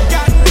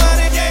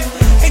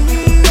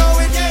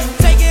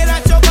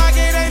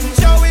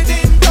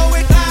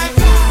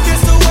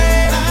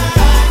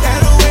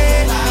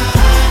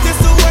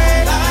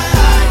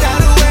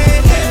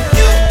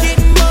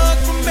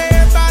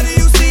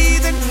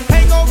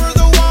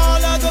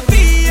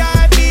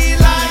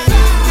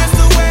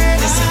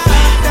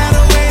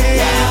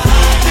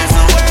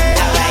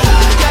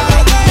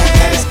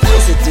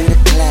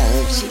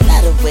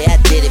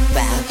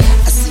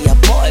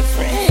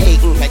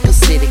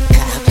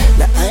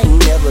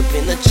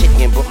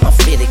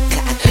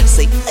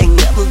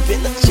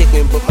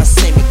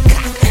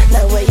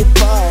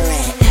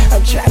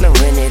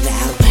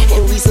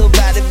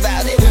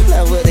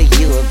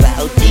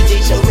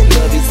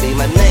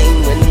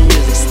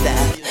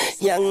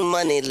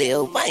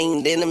 Lil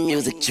Wayne in the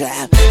music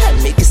trap. I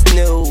make it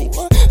snow,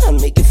 I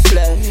make it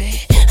flurry,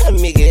 I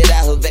make it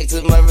out back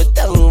tomorrow,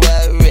 don't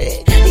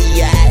worry.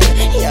 Yeah,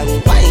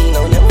 young Wayne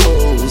on the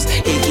moves,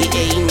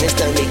 aka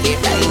Mr. Make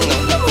It Rain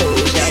on the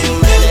moves. Young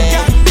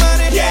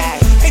money, yeah,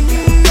 and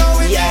you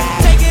know it,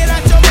 yeah. Take it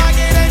out your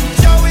pocket and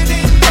show it,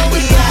 and know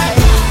it, yeah.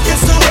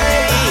 This the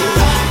way,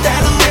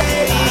 that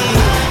way,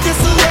 this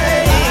the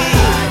way,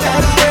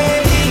 that way.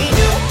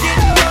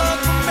 Getting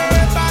love from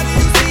everybody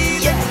you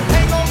see, yeah.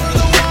 Hang over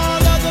the wall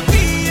of the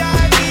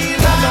VIP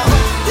line.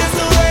 This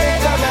the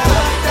way,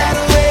 that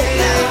way,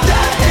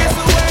 this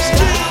the way.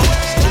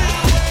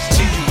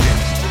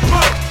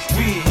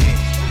 We in here,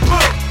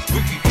 we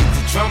can get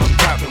the drama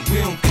poppin', we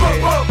don't care.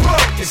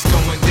 It's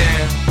going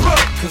down,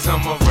 cause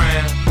I'm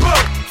around.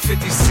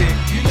 50 Cent,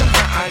 you know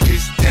how I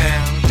get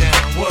down.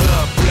 What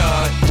up,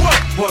 blood?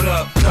 What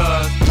up,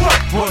 cuz?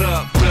 What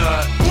up,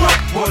 blood?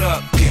 What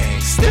up,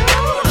 gangsta?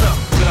 What up,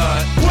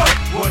 blood?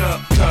 What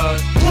up,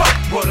 cuz?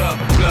 What up,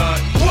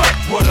 blood?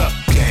 What up,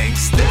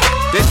 gangsta?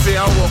 They say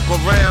I walk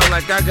around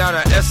like I got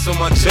an S on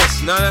my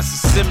chest. Now that's a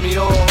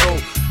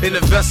semi-auto. In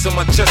the vest on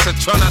my chest, I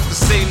try not to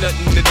say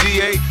nothing. The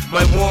DA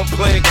might want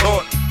playing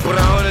court, but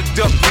I wanna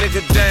duck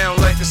nigga down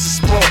like it's a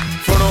sport.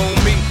 Front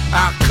on me,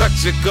 I'll cut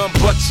your gun,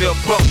 butt your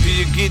buck. Do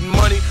you get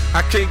money?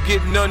 I can't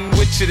get nothing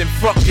with you, then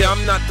fuck you.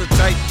 I'm not the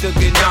type to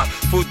get knocked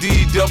for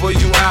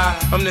DWI.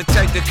 I'm the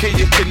type that can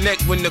you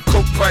connect when the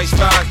coke price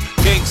rise.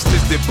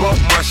 Gangsters that bump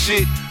my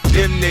shit,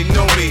 them they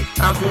know me.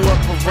 I grew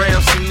up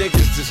around some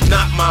niggas that's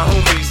not my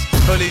homies.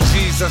 100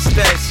 G's, I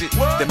stash it.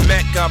 The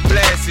Mac, I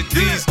blast it.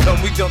 These come,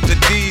 we dump the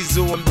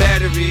diesel and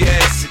battery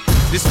acid.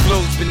 This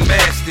flow's been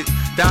mastered.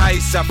 The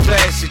ice, I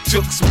flash it.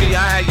 Tooks me,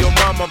 I had your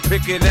mama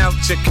picking out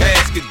your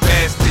casket,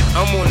 bastard.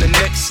 I'm on the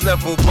next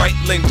level. White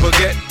link,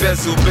 baguette,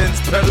 bezel,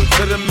 Benz, pedal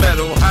to the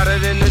metal. Hotter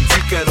than the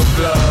tea kettle,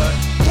 blood.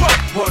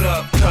 What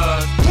up,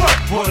 cuz?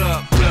 What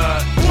up,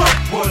 blood?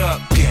 What up,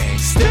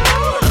 gangsta?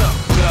 What up,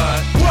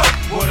 blood?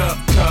 What up,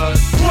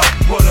 cuz?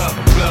 What up,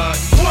 blood?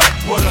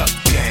 What up,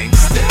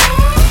 gangsta?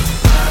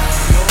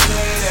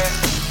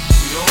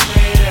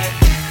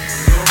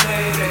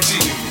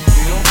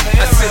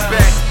 I sit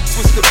back,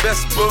 twist the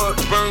best bud,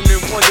 burn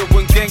and wonder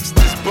when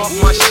gangsters bump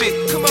my shit.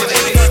 Come on,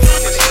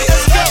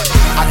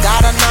 I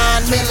got a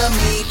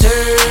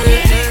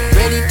 9mm,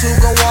 ready to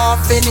go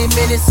off any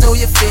minute, so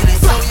you feel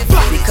it.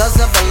 Because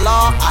of the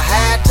law, I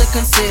had to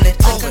conceal it.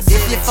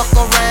 If you fuck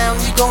around,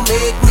 you gon'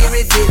 make me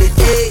reveal it.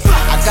 Yeah.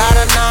 I got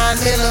a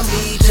 9mm,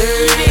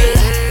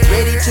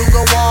 ready to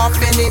go off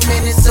any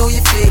minute, so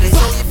you feel it.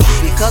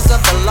 Because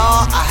of the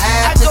law, I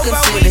had to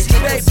conceal it.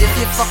 If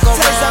you fuck around,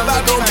 you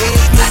gon' make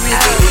me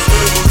reveal it.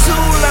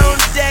 Tool on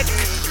deck,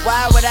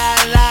 why would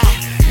I lie?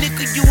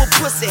 Nigga, you a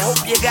pussy,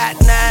 hope you got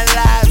 9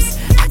 lives.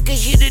 I can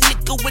hit a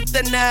nigga with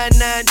the 9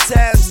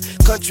 times.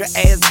 Country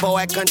ass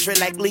boy, country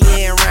like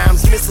Leanne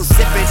Rhymes.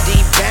 Mississippi,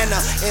 deep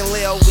banner in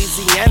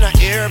Louisiana.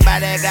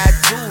 Everybody got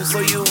tools, so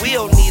you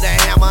will need a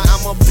hammer.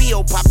 I'm a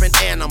pill popping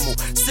animal.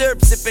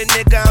 Syrup sipping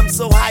nigga, I'm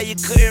so high you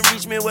couldn't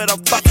reach me with a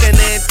fucking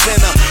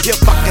antenna. You're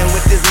fucking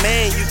with this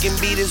man, you can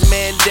be this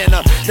man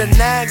dinner. The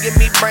 9 give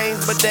me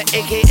brains, but the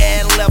AK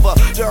add lever.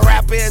 The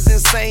rapper is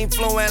insane,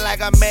 flowing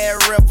like a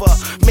mad river.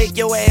 Make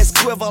your ass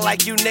quiver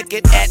like you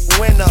naked at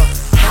winter.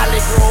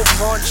 Holly Grove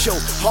poncho,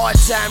 hard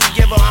time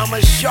giver. I'm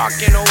a shark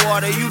in the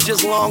water, you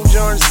just Long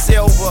John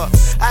Silver.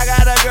 I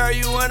got a girl,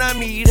 you wanna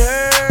meet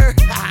her?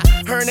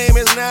 Her name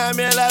is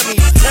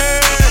 9mm.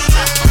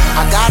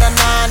 I got a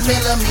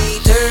 9mm,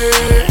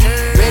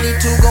 ready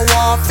to go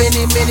off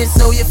any minute,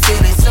 so you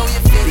feel it.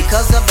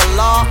 Because of the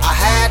law, I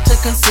had to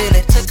conceal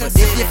it. But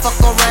if you fuck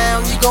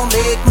around, you gon'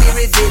 make me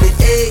reveal it.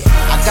 Hey,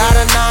 I got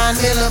a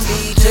 9mm,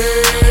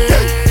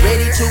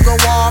 ready to go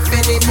off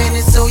any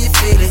minute, so you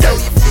feel it.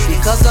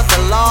 Because of the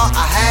law,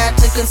 I had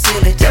to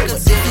conceal it. But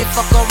if you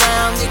fuck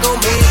around, you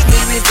gon' make me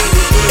reveal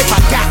it. If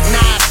I got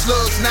 9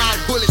 slugs, 9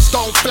 bullets,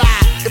 don't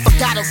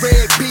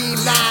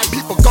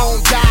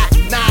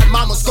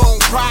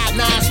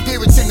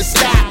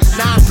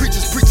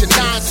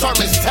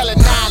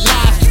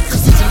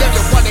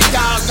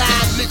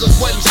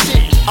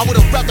I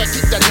would've rather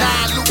get the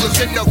 9 Lucas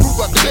in the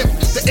Ruger clip.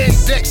 The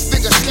index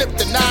finger slip,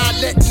 the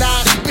 9 let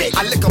 9 spit.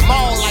 I lick 'em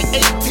all like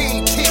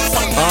 18 kids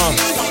on my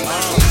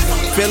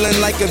Feeling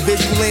like a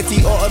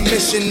vigilante or a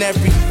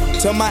missionary.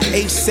 Tell my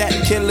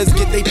ASAP killers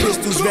get they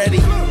pistols ready.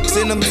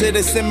 Send them to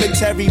the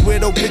cemetery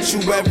with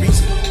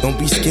obituaries. Don't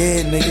be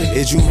scared, nigga.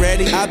 Is you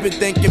ready? I've been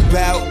thinking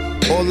about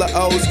all the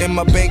O's in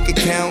my bank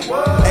account.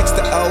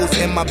 Extra O's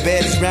in my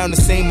bed is round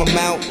the same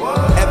amount.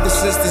 Ever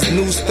since this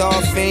new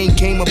star fame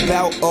came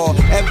about, or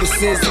ever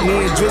since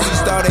me and Drizzy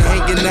started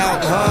hanging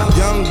out,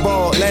 Young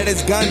ball, let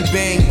his gun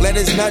bang, let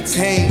his nuts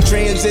hang.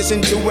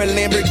 Transition to a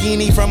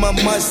Lamborghini from a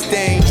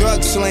Mustang.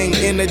 Drug sling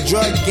in the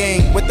drug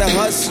gang with the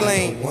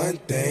hustling. One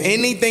thing,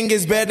 anything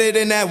is better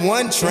than that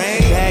one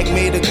train. Bag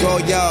made a go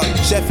yard,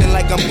 chefing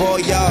like I'm ball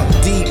yard.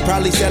 Deep,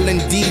 probably selling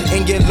deep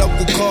in your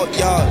local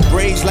courtyard.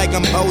 Braids like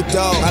I'm old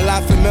dog.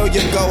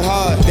 Familiar, go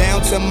hard.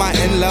 Down to my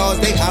in-laws,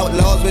 they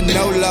outlaws with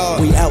no law.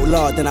 We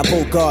outlawed, then I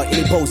bogart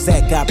any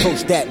Bozak. I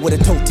approach that with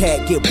a toe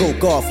tag, get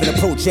broke off. In the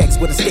projects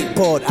with a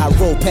skateboard, I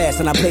roll past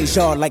and I play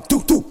yard like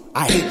doo-doo.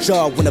 I hate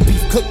y'all when the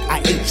beef cook, I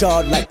ate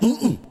y'all like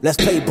Let's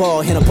play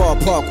ball in a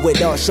ballpark with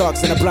all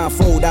sharks in a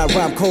blindfold. I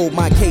rhyme cold,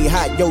 my K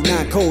hot, yo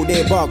 9 cold.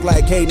 They bark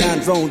like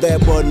K9 drone,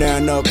 that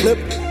banana clip.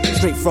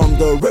 Straight from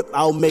the rip,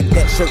 I'll make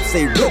that shirt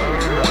say rip.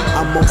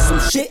 I'm on some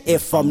shit,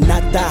 if I'm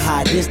not the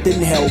hottest,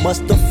 then hell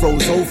must've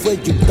froze over.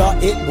 You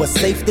thought it was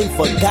safe, then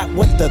forgot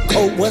what the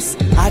code was.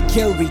 I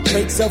carry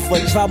traits of a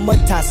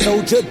traumatized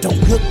soldier.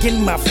 Don't look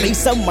in my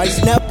face, I might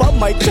snap, I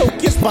might choke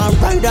your spine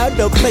right out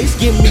of place.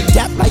 Give me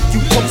dap like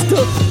you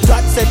poster.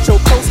 Drops at your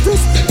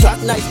posters, drop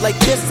nights like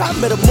this. I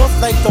met a month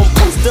like on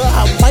poster.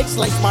 I might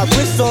slice my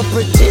wrist or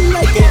pretend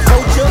like a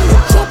soldier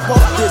and jump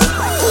off this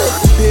cliff.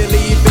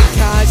 Believe in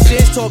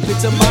conscience, talking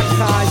to my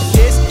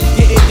conscience.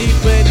 Getting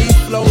deeper in these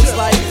flows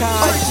like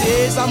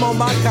conscience. I'm on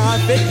my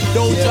convict,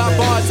 don't drop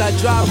bars, I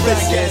drop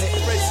residence.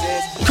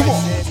 Come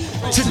on,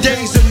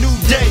 today's a new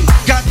day.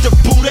 Got the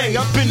booty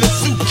up in the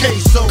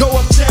suitcase. So go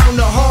uptown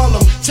to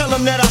Harlem, tell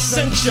them that I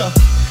sent ya.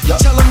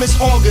 Tell them it's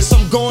August,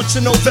 I'm going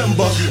to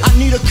November. I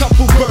need a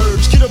couple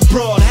birds, get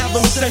abroad, have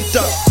them sent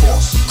up.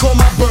 Call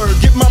my bird,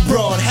 get my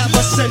broad, have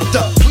her sent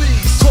up.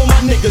 Please. Call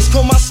my niggas,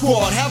 call my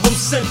squad, have them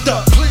sent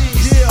up.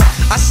 Please. Yeah,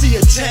 I see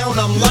a town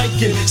I'm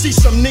liking. See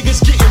some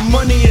niggas getting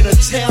money in a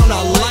town, I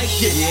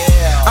like it.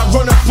 Yeah. I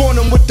run up on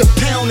them with the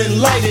pound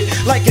and light it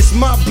like it's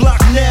my block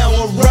now,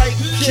 alright,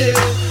 kid.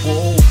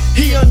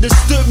 He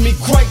understood me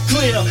quite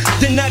clear.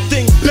 Then that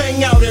thing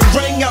bang out and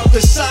rang out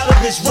the side of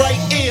his right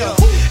ear.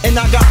 And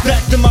I got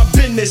back to my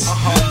business,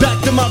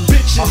 back to my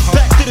bitches,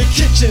 back to the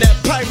kitchen at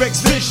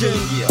Pyrex Vision.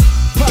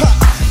 Pop,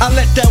 I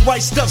let that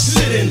white stuff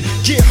sit in.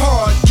 Get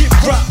hard, get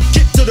rock,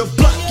 get to the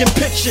block and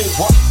pitching.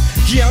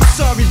 Yeah, I'm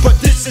sorry, but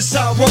this is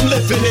how I'm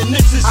living, and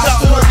this is how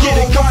I get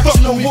it. Come fuck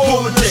the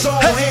war with it.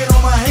 Hand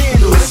on my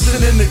handle,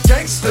 listening to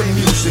gangster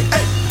music.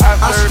 Hey,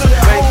 I stood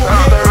at home,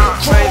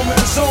 chrome in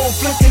the zone,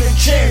 flicking the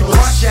candles.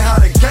 Watching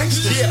how the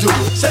gangsters do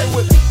it. Say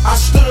with me. I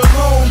stood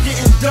alone,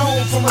 getting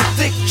domed from a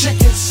thick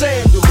chicken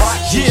sandal.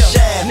 Yeah,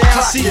 now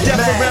I see death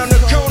around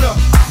the corner.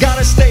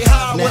 Gotta stay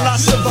high while I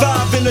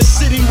survive in a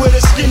city where the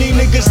skinny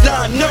niggas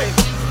die. No.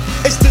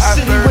 It's the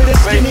city where the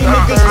skinny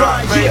niggas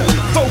ride, yeah.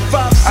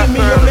 4-5 send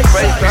me on they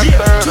side, yeah.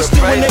 Twisted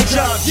when they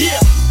drive,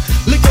 yeah.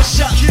 Lick a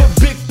shot for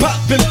Big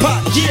Pop and Pop,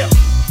 yeah.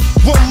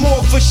 One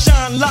more for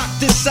Shine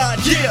locked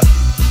inside, yeah.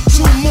 2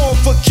 more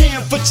for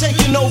Cam for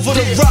taking over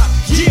the rock,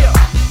 yeah.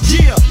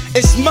 Yeah,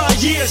 it's my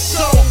year,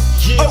 so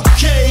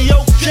okay.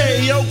 Y'all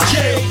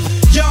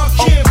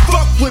can't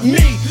fuck with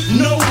me,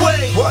 no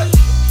way. What?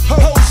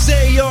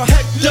 Jose or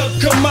Hector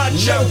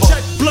Camacho,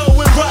 check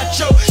blowing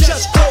Racho,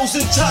 chest clothes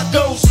and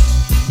tacos.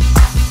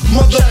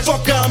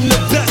 Motherfucker, I'm the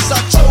best.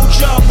 I told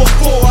y'all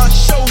before, I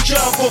showed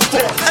y'all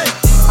before. Hey,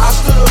 I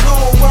stood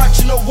alone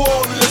watching the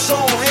war in its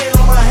own, hand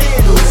on my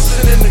handle,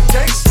 listening to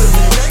gangster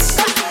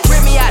music.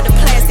 Rip me out the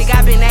plastic,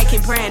 I've been acting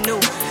brand new.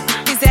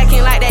 Niggas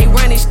acting like they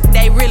running shit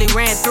they really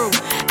ran through.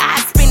 I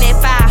spend that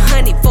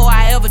 500 before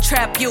I ever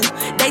trap you.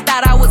 They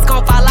thought I was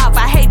gon' fall off,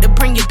 I hate to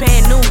bring you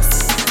bad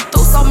news.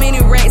 Through so many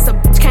racks, a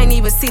bitch can't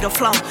even see the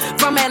flow.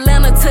 From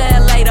Atlanta to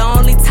LA, the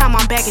only time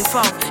I'm back and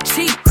forth.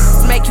 Cheap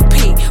make you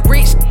pee,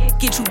 rich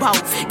get you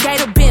both.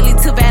 Gave a Bentley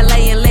to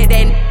valet and let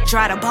that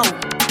dry the boat.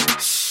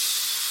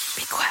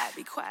 Be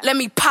quiet. Let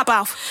me pop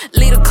off.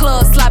 Leave the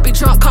club, sloppy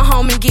drunk, come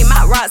home and get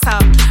my rocks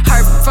off.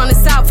 Heard from the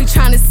south, he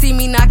tryna see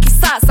me knock his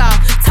socks off.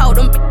 Told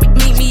him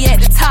meet me at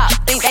the top,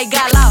 think they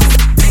got lost.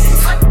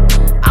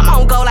 I'm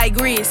on go like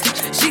Grizz.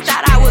 She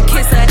thought I would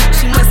kiss her,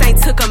 she must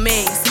ain't took a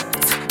mess.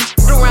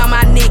 Around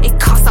my neck, it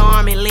cost an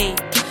arm and leg.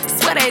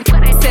 Swear they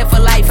set for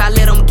life, I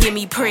let them get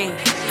me preg.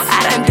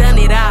 I done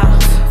it all,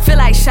 feel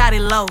like shot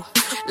it low.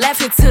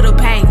 Left it to the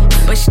pain,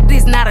 but shit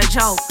is not a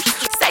joke.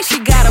 Say she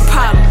got a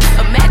problem,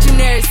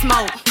 imaginary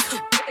smoke.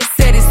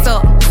 Set it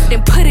up,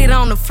 then put it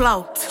on the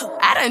floor.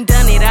 I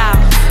done it all,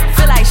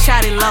 feel like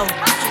shot it low.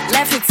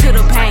 Left it to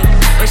the pain,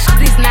 but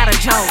shit is not a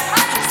joke.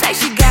 Say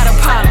she got a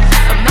problem,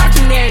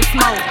 imaginary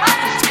smoke.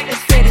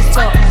 Set it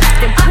up,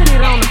 then put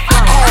it on the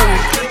floor.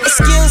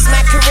 Excuse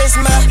my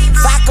charisma,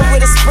 vodka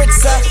with a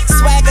spritzer.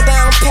 Swagger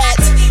down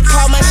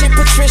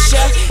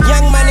militia,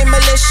 young money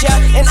militia,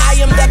 and I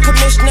am the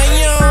commissioner.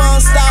 You don't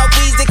want Star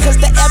Weezy, cause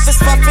the F is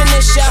for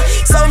finisher.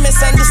 So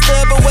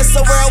misunderstood, but what's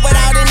a world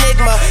without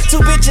enigma?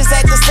 Two bitches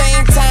at the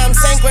same time,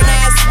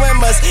 synchronized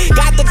swimmers.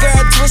 Got the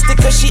girl twisted,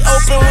 cause she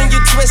open when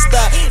you twist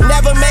her.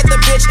 Never met the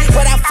bitch,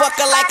 but I fuck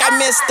her like I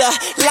missed her.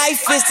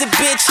 Life is the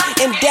bitch,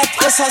 and death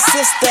is her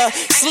sister.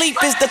 Sleep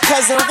is the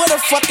cousin, what a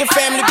fucking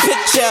family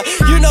picture.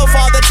 You know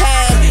Father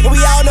Time, and we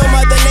all know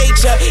Mother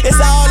Nature. It's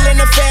all in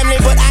the family,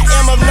 but I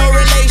am of no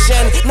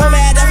relation. No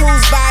matter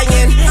who's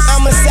buying,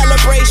 I'm a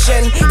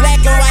celebration.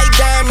 Black and white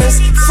diamonds,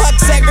 fuck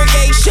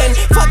segregation.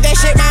 Fuck that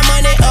shit, my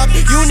money up.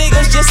 You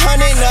niggas just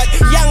hunting up.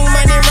 Young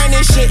money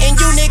running shit, and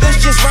you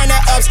niggas just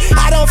runner-ups.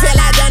 I don't feel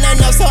I done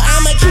enough, so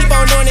I'ma keep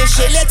on doing this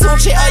shit. Let's tune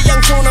shit a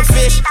young tuna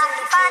fish.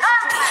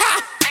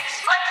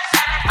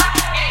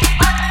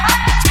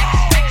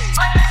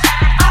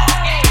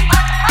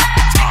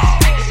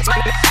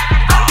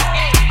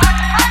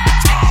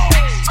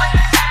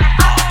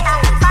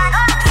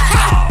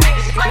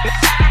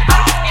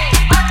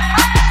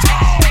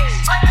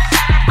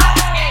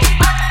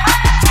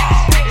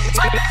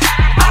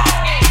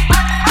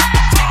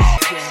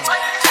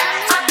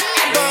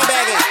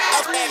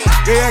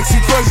 They ask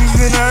you questions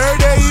and I heard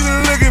they even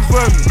looking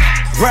for me.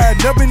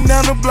 Riding up and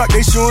down the block,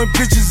 they showing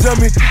pictures of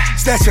me.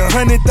 Stash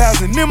 100,000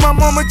 in my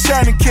mama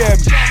China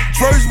cabinet.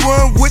 First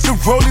one with the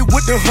rollie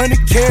with the 100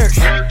 carats.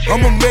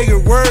 I'ma make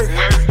it work,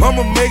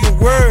 I'ma make it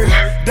work.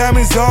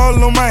 Diamonds all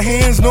on my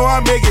hands, know I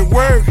make it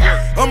work.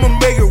 I'ma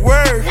make it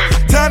work,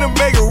 time to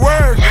make it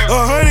work.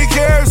 100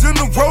 carats in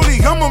the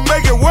rollie, I'ma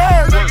make it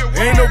work.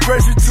 Ain't no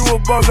pressure to a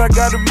boss, I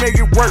gotta make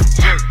it work.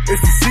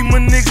 It's to see my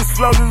niggas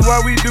floss is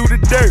why we do the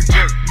dirt.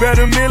 Bet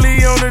 $1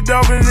 million on the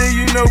Dolphins and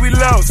you know we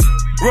lost.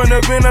 Run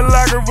up in the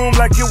locker room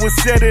like it was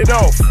set it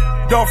off.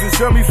 Dolphins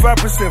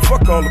 75%,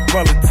 fuck all the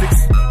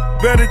politics.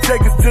 Better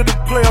take us to the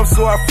playoffs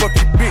so I fuck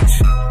your bitch.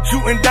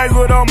 Shooting dice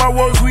with all my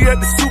woes, we at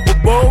the Super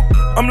Bowl.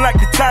 I'm like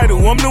the title,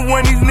 I'm the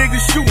one these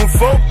niggas shooting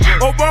for.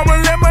 Obama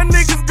let my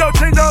niggas go,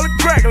 change all the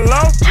crack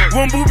law.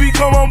 When Booby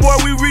come on board,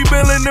 we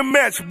rebuilding the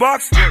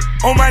matchbox.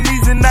 On my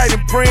knees at night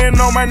and praying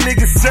all my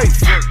niggas safe.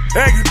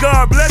 Ask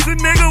God bless a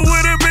nigga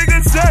with a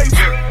bigger safe.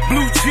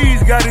 Blue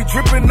cheese got it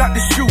dripping out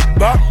the shoe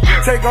box.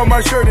 Take off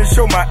my shirt and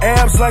show my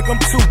abs like I'm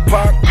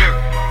Tupac.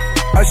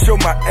 I show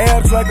my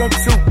abs like I'm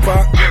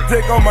Tupac.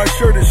 Take off my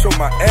shirt and show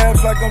my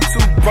abs like I'm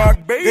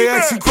Tupac, baby. They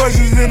ask you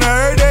questions and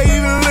I heard they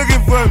even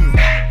looking for me.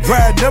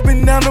 Riding up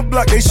and down the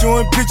block, they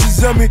showing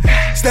pictures of me.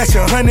 Stash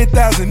 100,000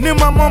 in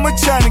my mama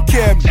China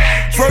cabinet.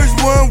 First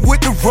one with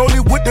the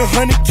rollie with the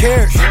 100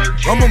 carats.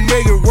 I'ma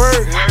make it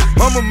work,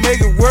 I'ma make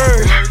it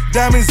work.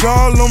 Diamonds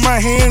all on my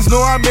hands,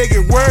 know I make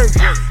it work.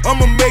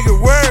 I'ma make it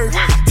work,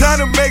 time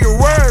to make it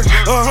work.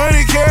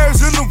 100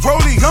 carats in the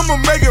rollie, I'ma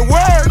make it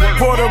work.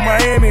 Port of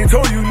Miami,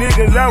 told you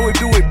niggas I would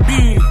do it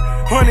big.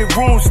 100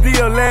 rooms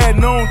still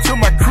adding on to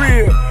my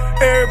crib.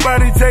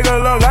 Everybody take a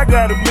look, I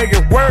gotta make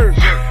it work.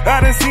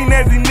 I done seen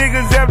nasty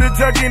niggas after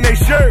tucking they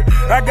shirt.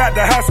 I got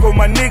the high school,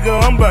 my nigga,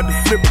 I'm about to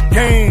flip the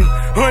game.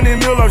 100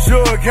 mil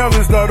offshore accounts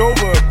and start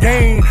over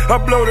again. I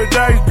blow the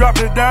dice, drop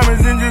the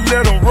diamonds and just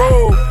let them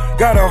roll.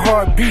 Got a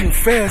heart beating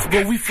fast,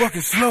 but we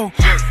fucking slow.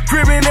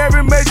 Crib in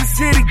every major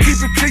city, keep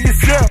it to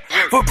yourself.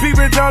 For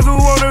people times who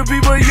wanna be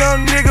a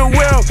young nigga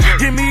well.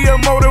 Give me a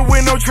motor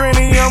with no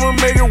training, I'ma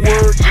make it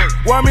work.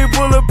 Why me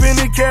pull up in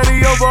the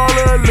caddy of all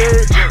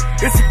alert?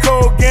 It's a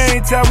cold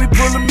game, time we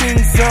pull a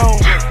mini on.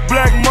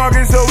 Black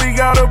market, so we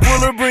gotta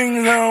pull a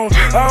rings on.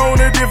 I own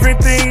a different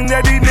thing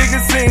that these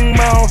niggas sing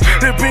on.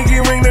 The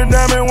pinky ring, the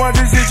diamond watch,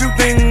 the shit you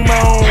think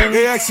on.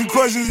 They ask you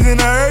questions and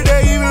I heard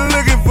they even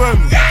looking for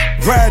me.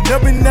 Riding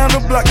up and down the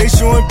block, they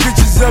showing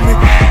pictures of me.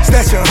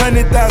 Stash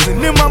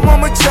 100,000 in my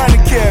mama China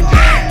cabinet.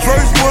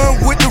 First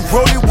one with the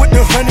rollie with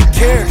the 100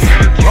 carats.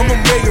 I'ma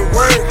make it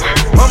work,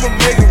 I'ma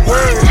make it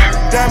work.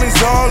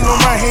 Diamonds all on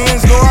my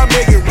hands, know I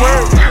make it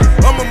work.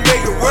 I'ma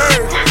make it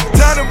work,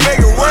 time to make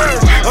it work.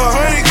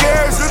 100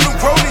 carats in the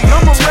rollie,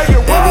 I'ma make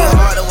it work. It be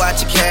hard to watch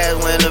your cash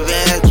when the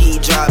vans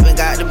keep dropping.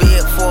 Got the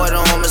big Ford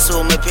on me,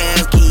 so my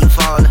pants keep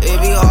falling. It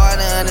be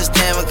hard to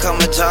understand when come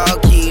my jaw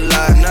keep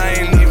locking. I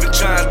ain't even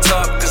trying to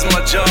talk, cause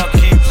my jaw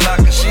keep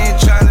locking. She ain't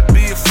trying to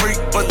be a freak,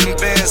 but them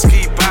bands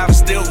keep popping.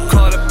 Still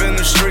caught up in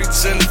the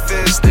streets and the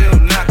feds still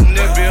knocking.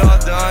 It be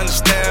hard to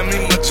understand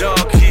me, my jaw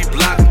keep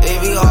locking.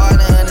 It be hard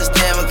to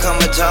understand when come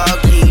my jaw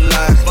keep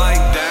locking.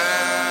 Bite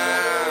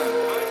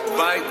down,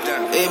 bite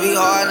down. It be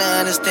hard to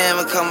understand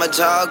when come my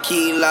jaw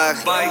keep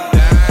locking. Bite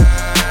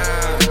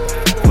down,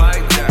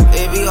 bite down.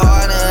 It be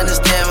hard to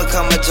understand when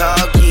come my jaw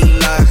keep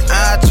locking.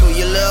 I chew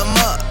your little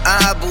muck,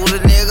 I boot a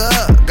nigga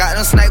up. Got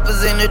them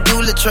snipers in the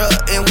dually truck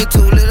and we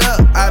tool it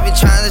up. I been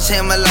trying to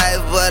change my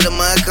life, but a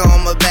monk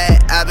on my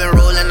back. I been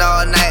rolling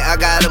all night, I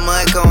got a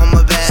monk on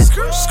my back.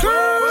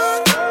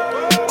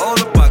 All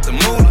about the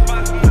moolah.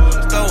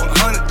 Throw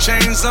 100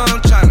 chains on,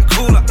 tryna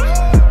cool up.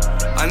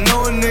 I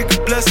know a nigga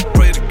blessed,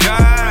 pray to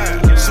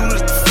God. Soon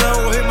as the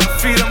flow hit my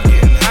feet, I'm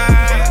getting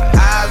high.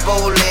 Eyes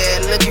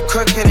bowling, looking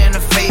crooked in the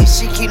face.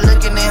 She keep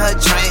looking in her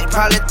drink,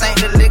 probably think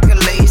the liquor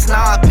lace.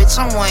 Nah, bitch,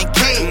 I'm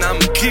 1K. And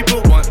I'ma keep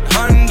it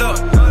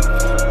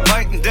 100.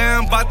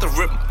 about to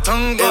rip my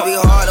tongue It off. be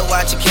hard to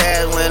watch your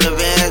cash when the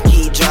bands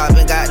keep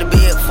dropping. Got the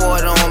big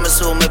Ford on me,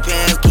 so my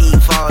pants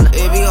keep falling.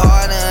 It be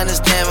hard to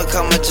understand me,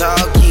 cause my jaw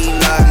keep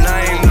locking.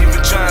 I ain't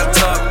even trying to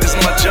talk, this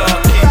my job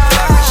keep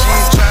locking. She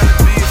ain't trying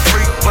to be a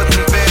freak, but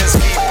them bands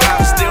keep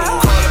popping. Still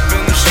caught up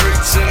in the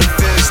streets and the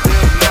feds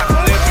still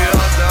knocking. It be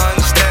hard to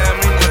understand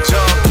me, my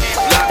jaw keep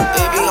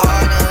locking. It be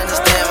hard to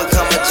understand me,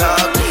 cause my jaw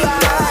keep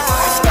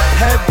locking.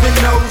 Heaven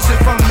knows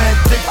if I'm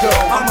meant to go.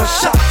 I'm a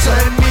shot to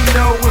let me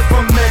know if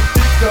I'm meant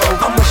to go.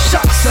 I'm a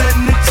shot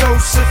send the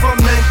toast if I'm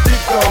meant to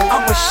go.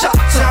 I'm a shot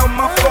tell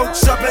my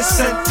folks I've been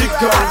sent to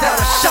go. I got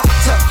a shot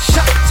to,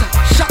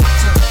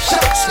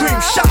 scream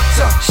shot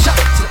to,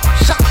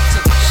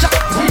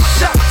 we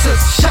shot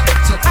to,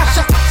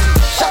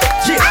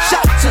 yeah,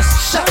 shot to.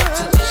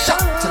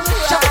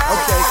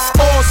 Okay,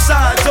 all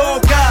sides, all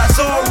guys,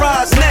 all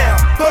rise now.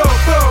 Boom,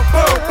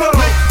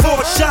 make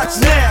 4 shots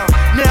now.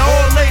 Now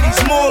all ladies,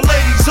 more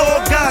ladies,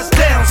 all guys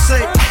down.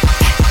 Say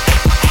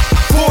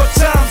 4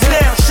 times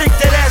now, shake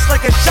that ass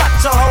like a shot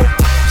to hoe.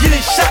 Get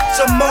in shot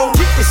to mo,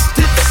 it's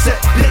Dipset,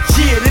 bitch.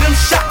 Yeah, then them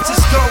shots is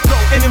go,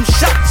 and them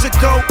shots are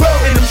go,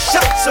 and them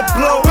shots are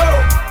blow.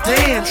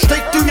 Damn,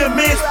 straight through your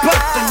man's butt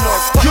to know.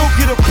 You'll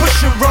get a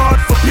pushing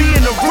rod for being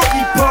a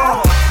rookie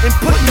bar and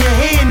putting your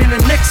hand in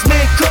the next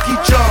man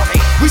cookie jar.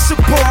 We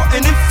support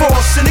and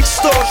enforce and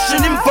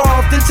extortion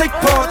involved and take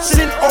parts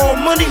in all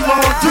money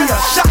laundering.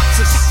 Shots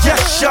us,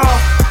 yes y'all,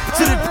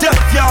 to the death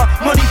y'all.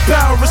 Money,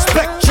 power,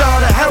 respect y'all.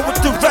 To hell with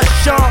the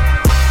rest y'all.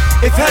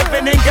 If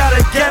heaven ain't got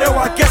a ghetto,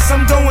 I guess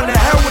I'm going to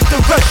hell with the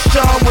rest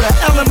y'all. With an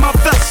L in my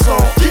vessel.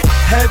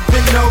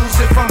 Heaven knows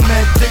if I'm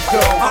meant to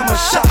go. I'm a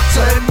shot to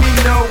let me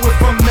know if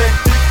I'm meant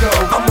to go.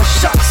 I'm a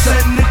shot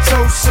send the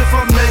toast if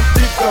I'm meant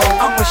to go.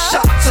 I'm a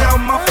shot tell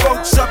my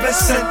folks I've been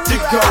sent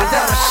to go. I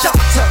got a shot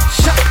to,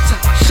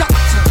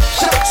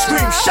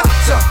 scream shot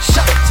to,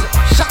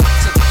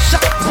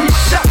 we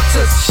shot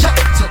to,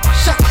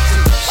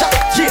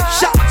 yeah,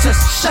 shot to.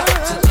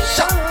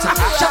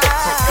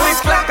 Click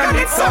clack and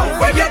it's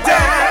over, you're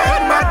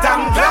dead.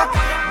 Madam Glock,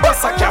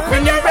 bust a cap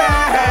in your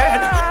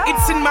head.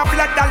 It's in my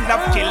blood, I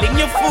love killing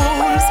you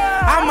fools.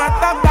 I'm a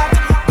thug that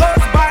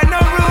goes by no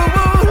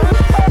rule.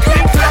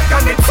 Click clack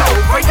and it's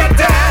over, you're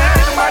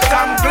dead.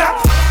 Madam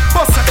Glock,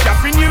 bust a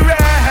cap in your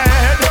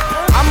head.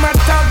 I'm a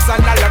thugs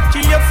and I love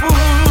kill you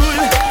fool.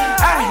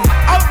 Hey,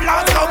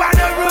 outlaws go by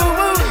no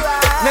rule.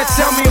 Now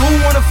tell me who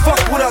wanna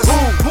fuck with us?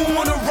 Who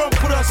wanna rump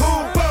with us?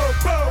 Who?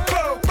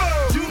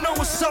 You know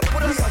what's up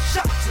with us? We are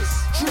shotters,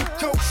 true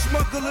coke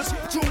smugglers,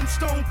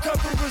 tombstone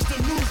coverers. The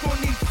news gon'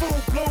 need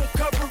full-blown